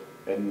door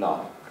and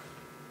knock.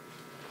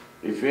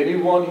 If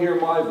anyone hear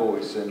my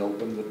voice and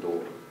open the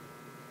door,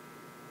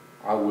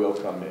 I will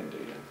come into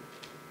him.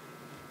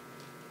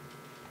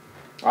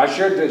 I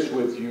shared this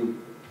with you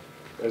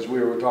as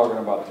we were talking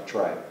about the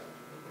trap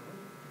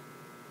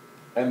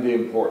and the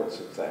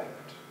importance of that.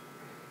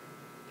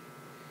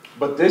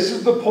 But this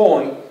is the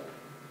point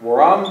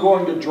where I'm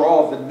going to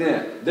draw the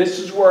net. This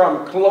is where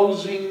I'm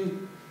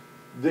closing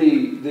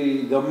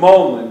the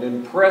moment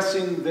and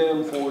pressing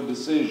them for a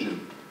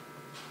decision.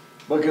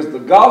 Because the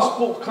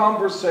gospel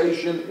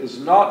conversation is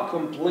not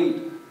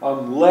complete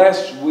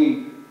unless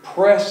we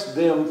press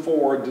them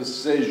for a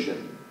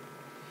decision.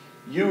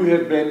 You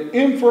have been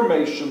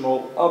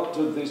informational up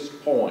to this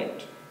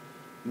point.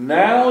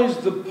 Now is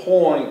the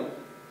point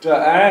to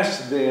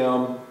ask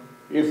them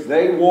if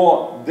they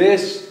want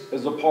this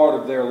as a part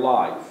of their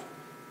life.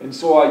 And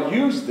so I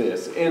use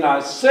this and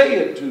I say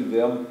it to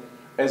them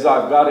as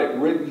I've got it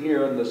written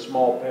here in the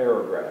small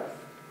paragraph.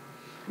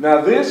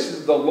 Now this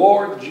is the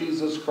Lord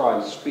Jesus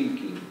Christ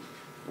speaking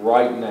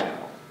right now.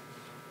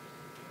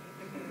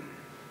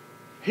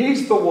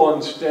 He's the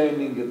one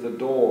standing at the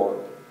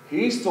door.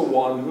 He's the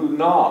one who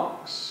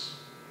knocks.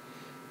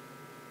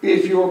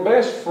 If your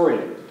best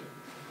friend,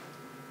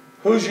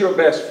 who's your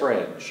best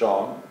friend,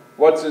 Sean?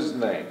 What's his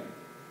name?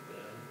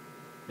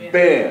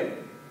 Ben.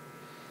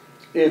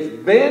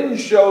 If Ben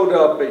showed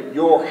up at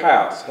your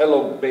house,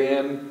 hello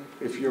Ben,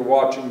 if you're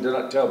watching, do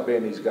not tell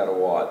Ben he's got to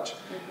watch.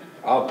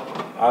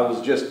 I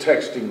was just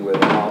texting with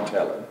him, I'll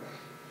tell him.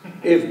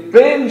 If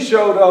Ben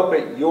showed up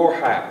at your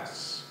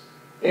house,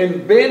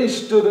 and Ben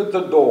stood at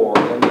the door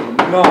and he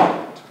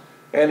knocked,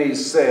 and he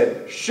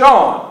said,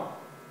 Sean,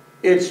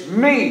 it's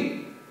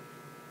me.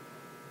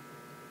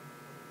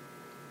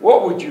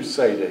 What would you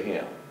say to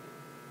him?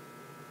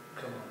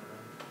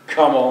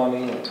 Come on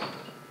in.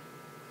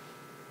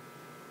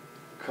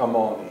 Come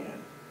on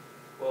in.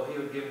 Well, he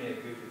would give me a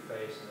goofy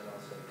face and then I'll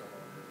say, come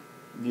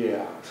on in.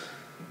 Yeah.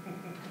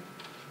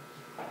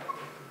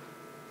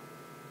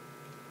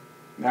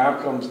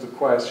 Now comes the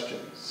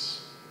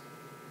questions.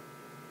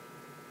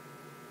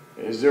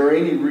 Is there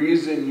any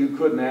reason you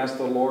couldn't ask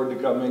the Lord to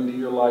come into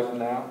your life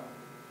now?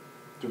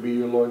 To be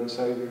your Lord and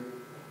Savior?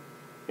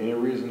 Any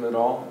reason at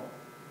all?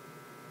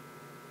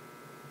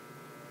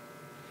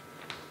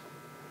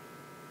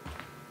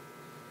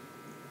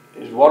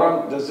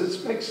 Does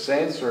this make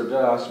sense, or did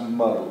I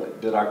muddle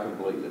it? Did I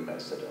completely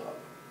mess it up?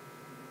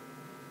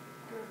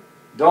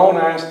 Don't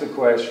ask the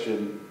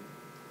question,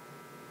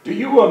 do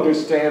you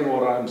understand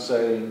what I'm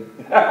saying?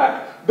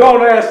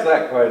 Don't ask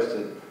that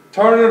question.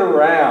 Turn it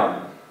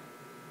around.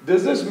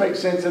 Does this make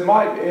sense? Am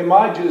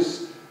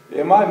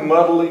I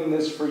muddling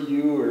this for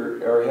you,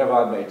 or have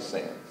I made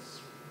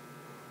sense?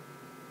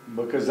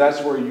 Because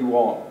that's where you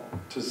want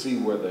to see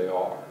where they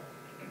are.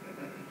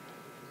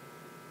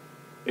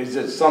 Is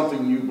it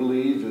something you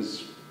believe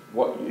is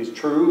what is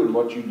true and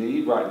what you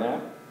need right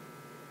now?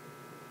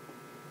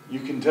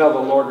 You can tell the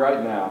Lord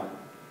right now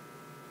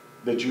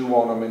that you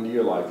want them into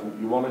your life.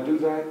 You want to do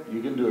that?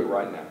 You can do it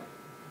right now.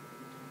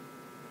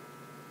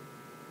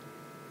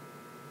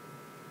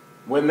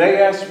 When they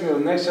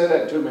say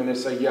that to me and they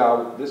say,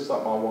 yeah, this is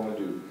something I want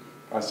to do,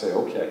 I say,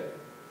 okay,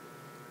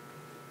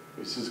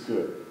 this is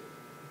good.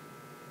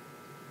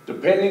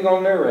 Depending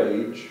on their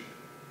age,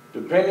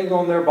 depending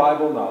on their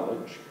Bible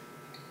knowledge,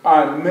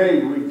 I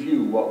may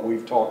review what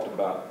we've talked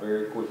about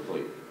very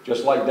quickly.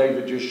 Just like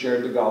David just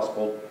shared the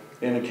gospel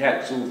in a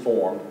capsule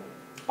form,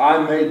 I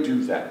may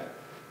do that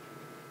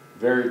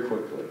very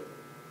quickly.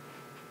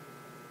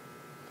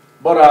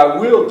 But I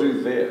will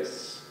do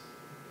this.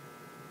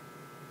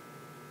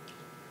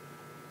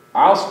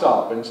 I'll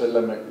stop and say,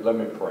 let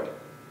me pray.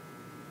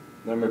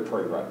 Let me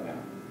pray right now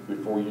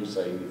before you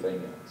say anything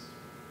else.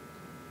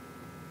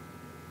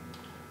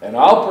 And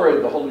I'll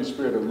pray the Holy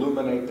Spirit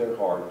illuminate their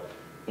heart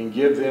and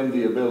give them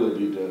the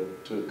ability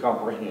to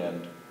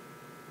comprehend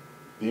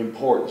the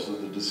importance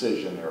of the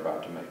decision they're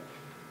about to make.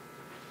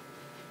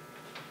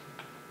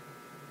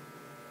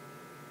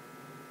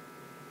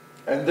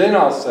 And then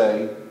I'll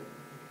say,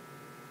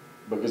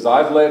 because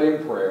I've led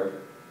in prayer,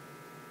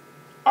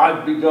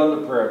 I've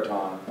begun the prayer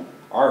time,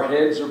 our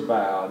heads are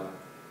bowed,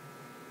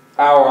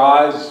 our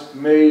eyes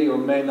may or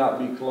may not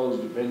be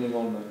closed depending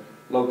on the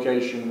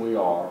location we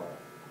are,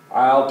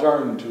 I'll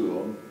turn to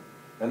them,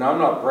 and I'm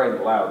not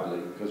praying loudly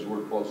because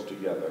we're close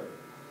together.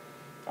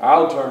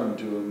 I'll turn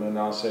to them and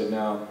I'll say,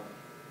 now,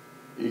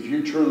 if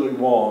you truly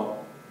want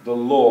the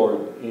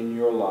Lord in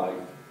your life,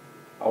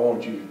 I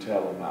want you to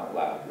tell him out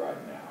loud right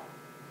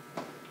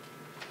now.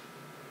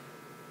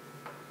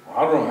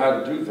 I don't know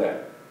how to do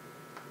that.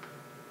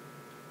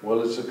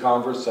 Well, it's a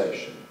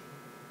conversation.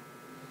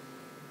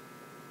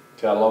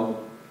 Tell them,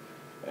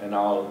 and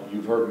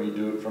you've heard me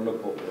do it from the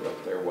pulpit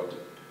up there,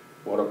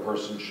 what a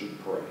person should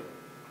pray.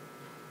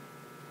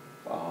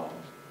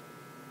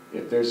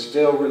 If they're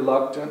still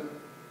reluctant,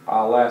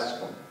 I'll ask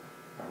them.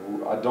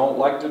 I don't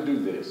like to do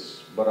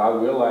this, but I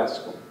will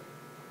ask them.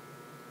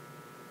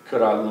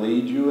 Could I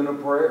lead you in a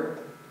prayer?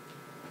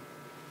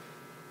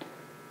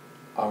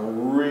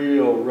 I'm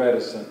real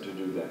reticent to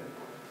do that.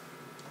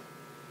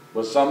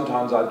 But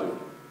sometimes I do.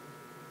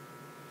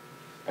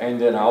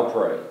 And then I'll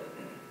pray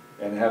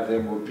and have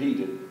them repeat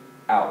it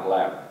out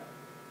loud.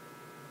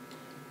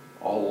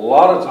 A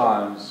lot of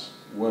times,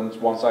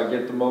 once I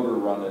get the motor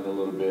running a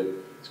little bit,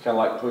 it's kind of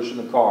like pushing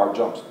a car,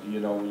 jumps, you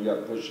got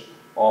to push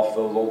off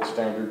those old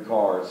standard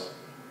cars.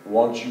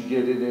 Once you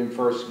get it in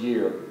first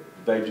gear,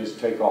 they just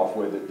take off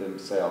with it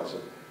themselves.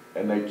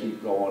 And they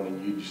keep going,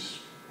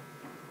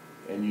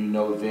 and you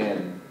know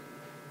then,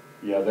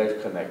 yeah,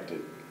 they've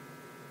connected.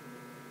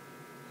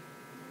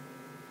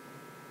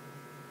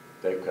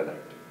 They've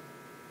connected.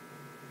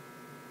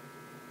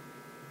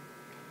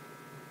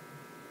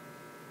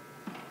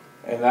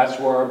 And that's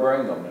where I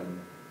bring them. And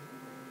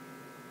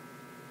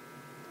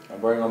I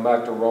bring them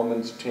back to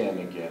Romans 10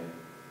 again.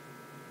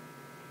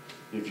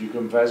 If you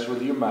confess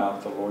with your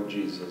mouth the Lord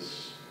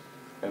Jesus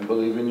and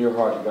believe in your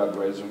heart that God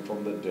raised him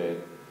from the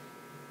dead,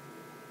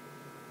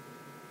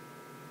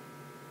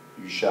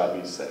 you shall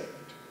be saved.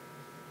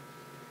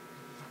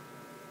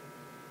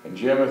 And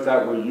Jim, if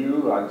that were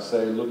you, I'd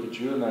say, look at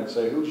you and I'd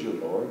say, who's your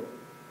Lord?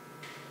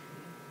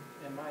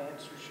 And my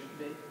answer should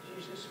be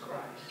Jesus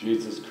Christ.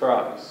 Jesus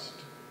Christ.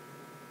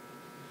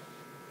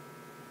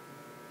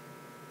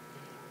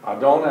 I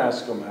don't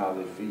ask them how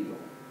they feel.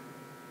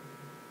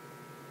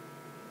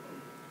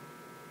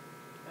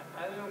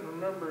 I don't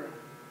remember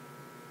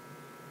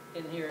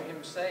in here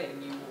him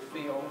saying you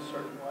will feel a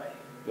certain way.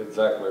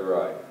 Exactly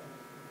right.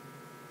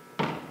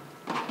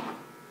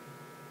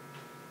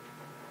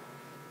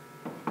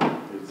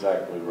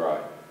 Exactly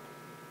right.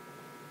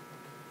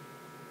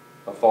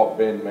 I thought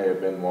Ben may have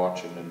been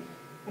watching and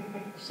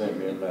sent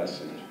me a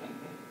message.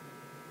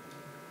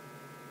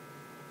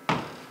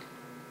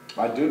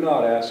 I do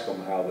not ask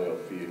them how they'll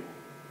feel.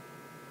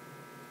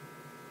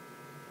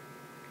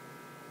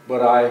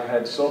 But I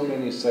had so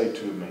many say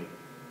to me,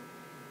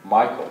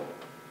 Michael,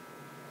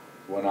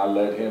 when I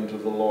led him to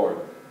the Lord,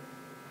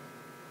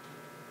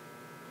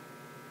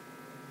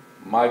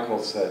 Michael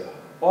said,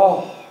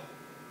 oh,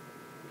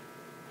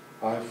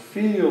 I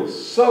feel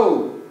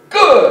so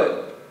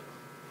good.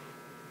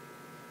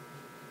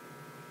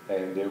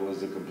 And there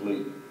was a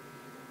complete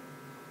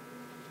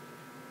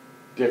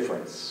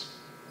difference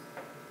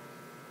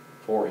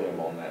for him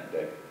on that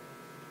day.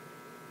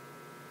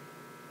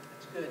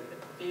 That's good,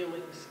 but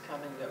feelings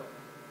come and go.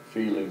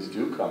 Feelings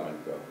do come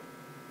and go.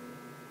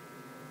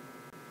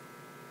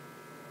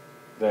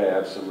 They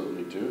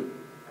absolutely do.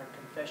 Our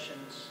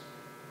confessions,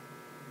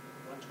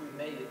 once we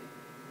made it,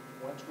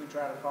 once we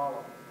try to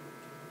follow,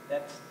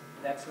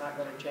 that's not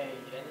going to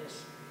change. And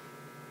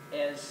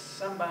as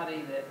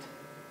somebody that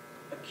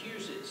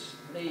accuses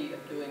me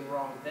of doing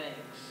wrong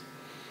things,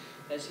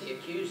 as he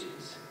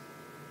accuses,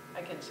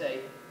 I can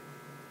say,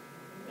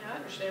 yeah, I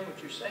understand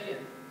what you're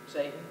saying,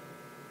 Satan,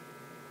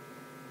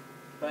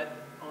 but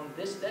on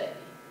this day,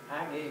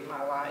 I gave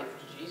my life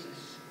to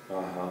Jesus.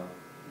 Uh-huh.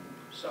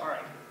 Sorry.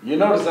 You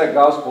notice that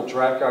gospel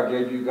tract I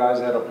gave you guys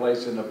had a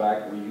place in the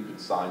back where you could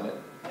sign it?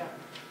 Yeah.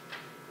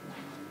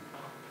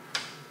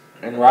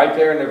 And right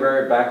there in the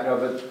very back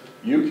of it,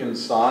 you can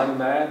sign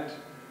that,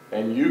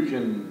 and you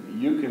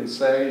can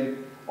say,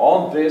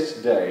 on this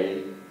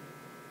day,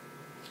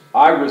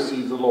 I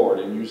received the Lord,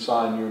 and you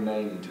sign your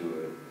name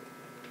to it.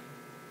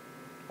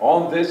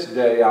 On this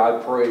day, I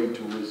prayed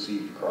to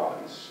receive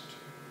Christ.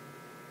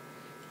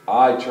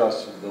 I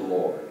trusted the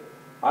Lord.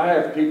 I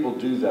have people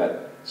do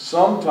that.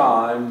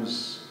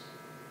 Sometimes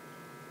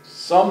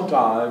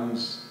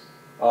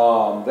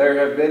there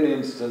have been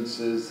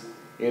instances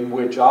in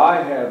which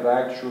I have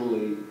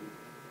actually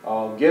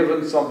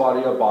given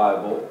somebody a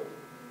Bible,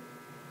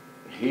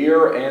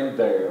 here and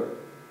there,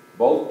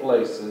 both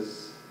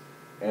places,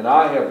 and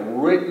I have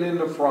written in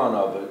the front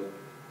of it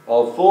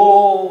a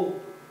full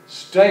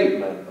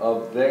statement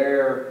of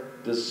their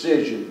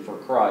decision for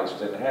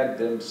Christ and had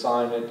them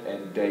sign it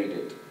and date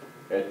it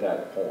at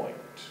that point.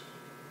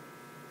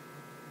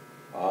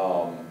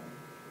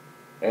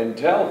 And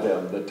tell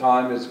them the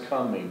time is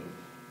coming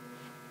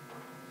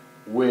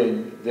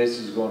when this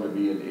is going to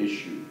be an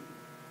issue.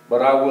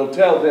 But I will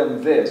tell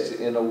them this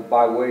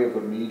by way of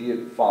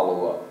immediate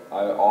follow-up.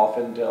 I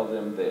often tell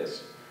them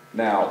this.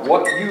 Now,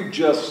 what you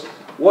just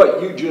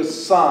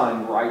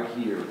signed right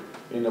here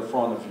in the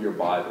front of your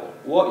Bible,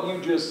 what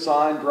you just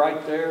signed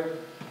right there,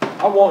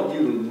 I want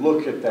you to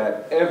look at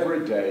that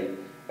every day,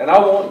 and I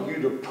want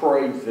you to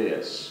pray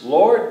this.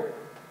 Lord,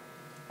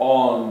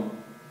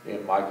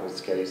 in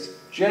Michael's case,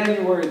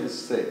 January the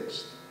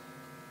 6th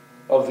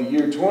of the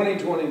year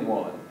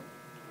 2021,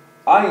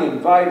 I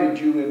invited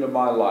you into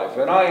my life,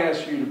 and I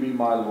asked you to be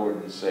my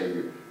Lord and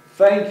Savior.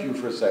 Thank you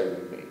for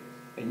saving me.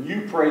 And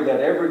you pray that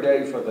every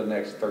day for the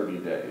next 30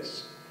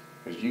 days.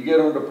 Because you get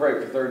them to pray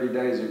for 30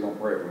 days, they're going to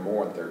pray for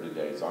more than 30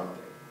 days, aren't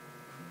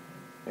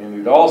they? And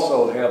it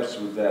also helps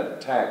with that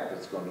attack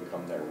that's going to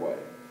come their way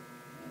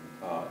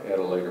at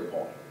a later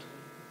point.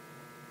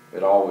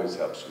 It always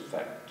helps with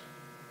that.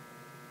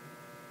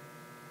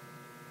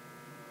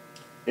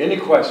 Any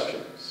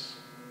questions?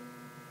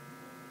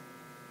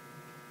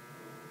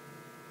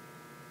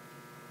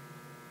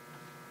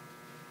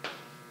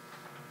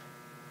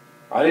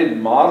 I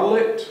didn't model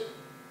it,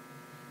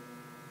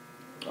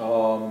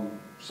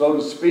 so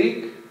to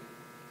speak.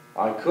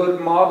 I could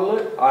model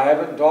it. I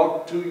haven't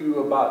talked to you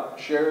about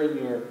sharing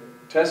your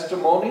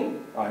testimony.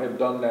 I have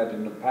done that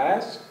in the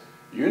past.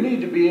 You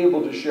need to be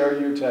able to share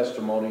your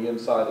testimony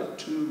inside of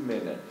 2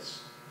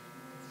 minutes.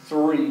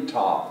 3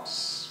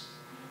 tops.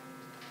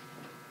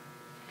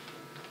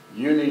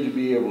 You need to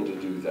be able to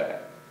do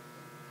that.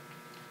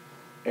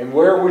 And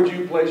where would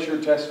you place your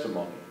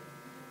testimony?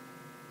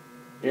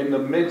 In the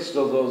midst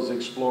of those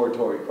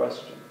exploratory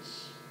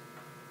questions.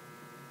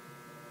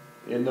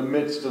 In the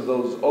midst of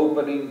those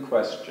opening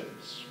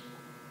questions.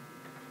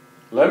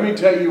 Let me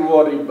tell you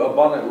what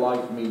abundant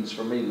life means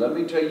for me. Let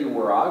me tell you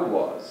where I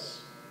was.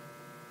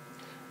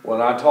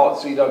 When I taught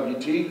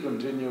CWT,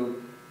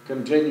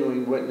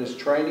 continuing witness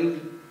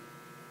training,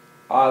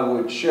 I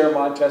would share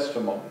my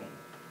testimony.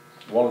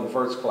 One of the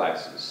first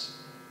classes.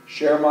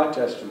 Share my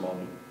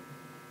testimony.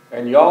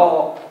 And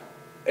y'all,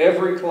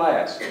 every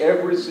class,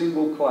 every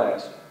single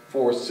class,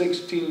 for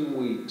 16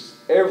 weeks,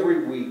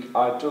 every week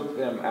I took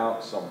them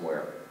out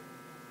somewhere.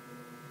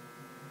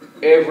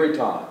 Every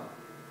time.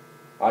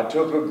 I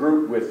took a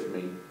group with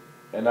me,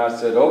 and I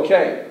said,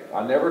 okay,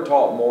 I never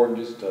taught more than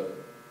just a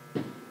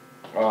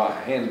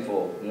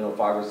handful, 5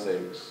 or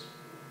 6.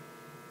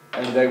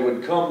 And they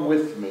would come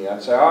with me.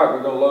 I'd say, all right,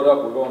 we're going to load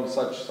up, we're going to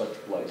such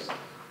place.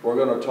 We're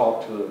going to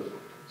talk to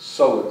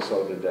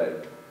so-and-so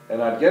today.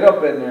 And I'd get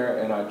up in there,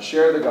 and I'd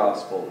share the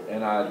gospel,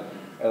 and I'd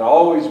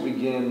always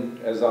begin,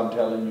 as I'm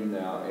telling you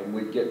now, and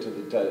we'd get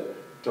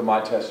to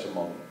my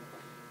testimony.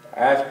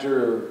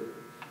 After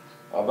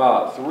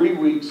about 3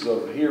 weeks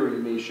of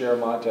hearing me share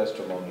my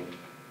testimony,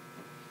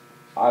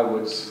 I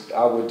would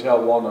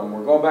tell one of them,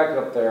 we're going back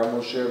up there, I'm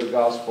going to share the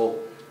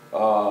gospel.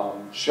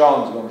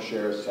 Sean's going to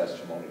share his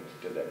testimony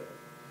today.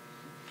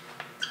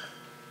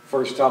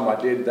 First time I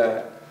did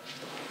that,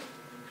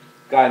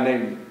 guy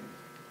named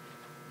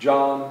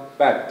John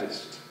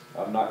Baptist,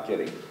 I'm not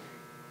kidding,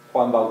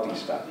 Juan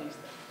Bautista.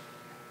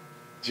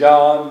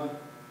 John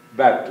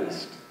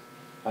Baptist.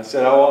 I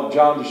said, I want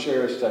John to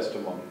share his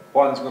testimony.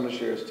 Juan's going to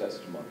share his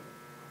testimony.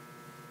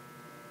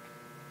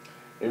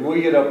 And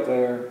we get up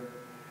there,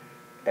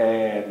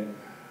 and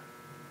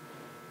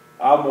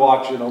I'm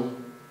watching them.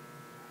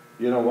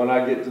 You know, when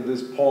I get to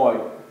this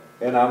point,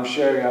 and I'm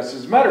sharing, I said,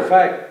 as a matter of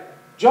fact,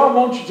 John,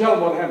 why don't you tell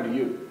them what happened to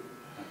you?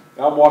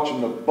 I'm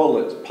watching the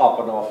bullets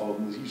popping off of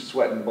him. He's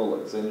sweating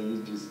bullets,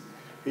 and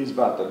he's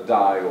about to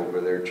die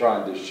over there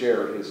trying to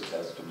share his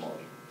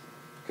testimony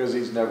because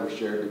he's never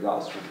shared the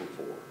gospel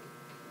before.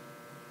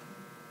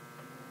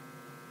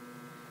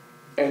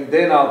 And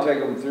then I'll take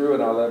them through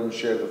and I'll let them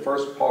share the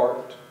first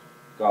part,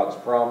 God's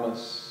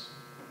promise,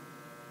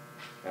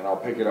 and I'll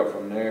pick it up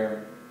from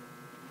there.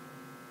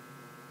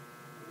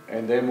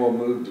 And then we'll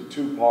move to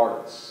 2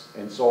 parts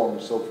and so on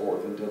and so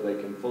forth until they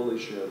can fully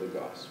share the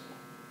gospel.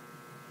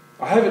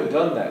 I haven't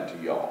done that to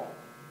y'all.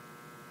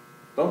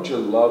 Don't you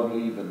love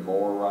me even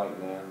more right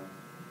now?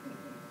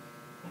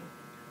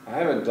 I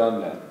haven't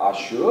done that. I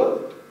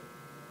should.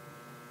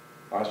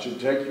 I should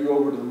take you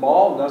over to the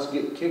mall and us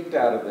get kicked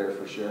out of there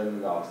for sharing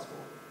the gospel.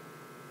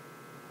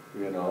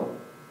 You know?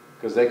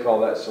 Because they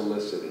call that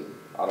soliciting.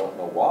 I don't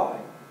know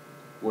why.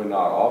 We're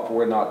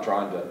not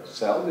trying to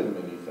sell them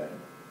anything.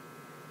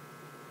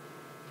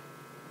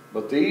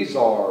 But these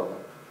are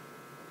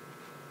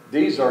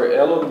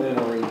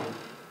elementary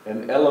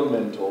and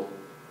elemental,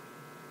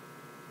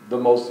 the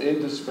most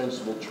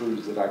indispensable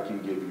truths that I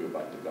can give you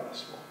about the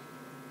gospel.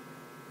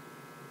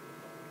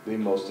 The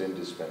most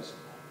indispensable.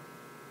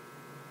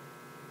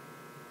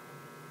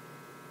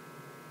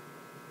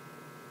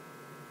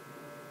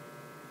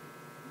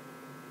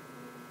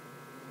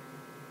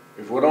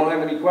 If we don't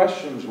have any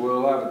questions,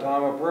 we'll have a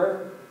time of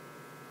prayer.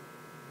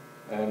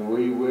 And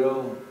we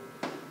will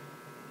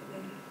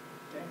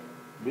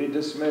be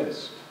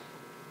dismissed.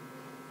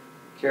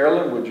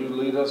 Carolyn, would you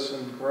lead us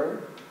in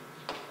prayer?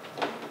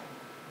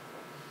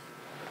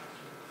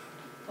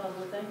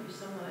 Father, thank you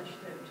so much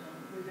that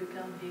we could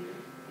come here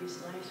these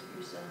last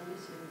few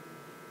Sundays and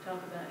talk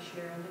about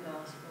sharing the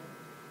gospel.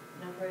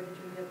 And I pray that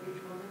you help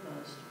each one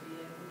of us to be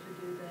able to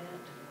do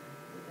that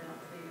without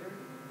fear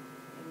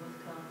and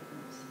with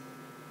confidence.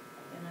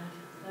 And I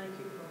thank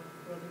you for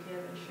Brother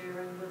Kevin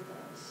sharing with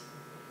us.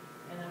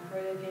 And I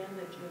pray again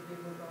that you'll be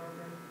with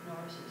Barbara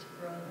Norris's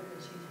brother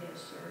as he has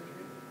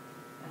surgery.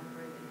 I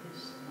pray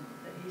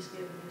that he's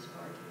given his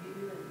heart to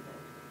you and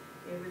that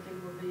everything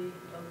will be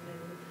okay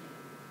with him.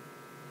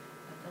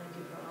 I thank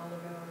you for all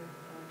of our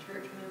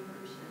church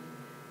members and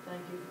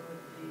thank you for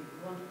the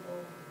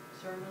wonderful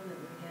sermon that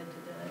we had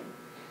today.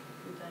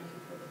 We thank you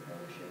for the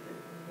fellowship that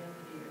we have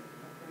here.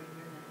 I pray in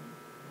your name.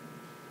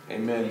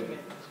 Amen.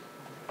 Amen.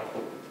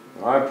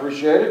 I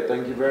appreciate it.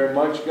 Thank you very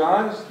much,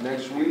 guys.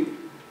 Next week,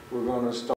 we're going to start.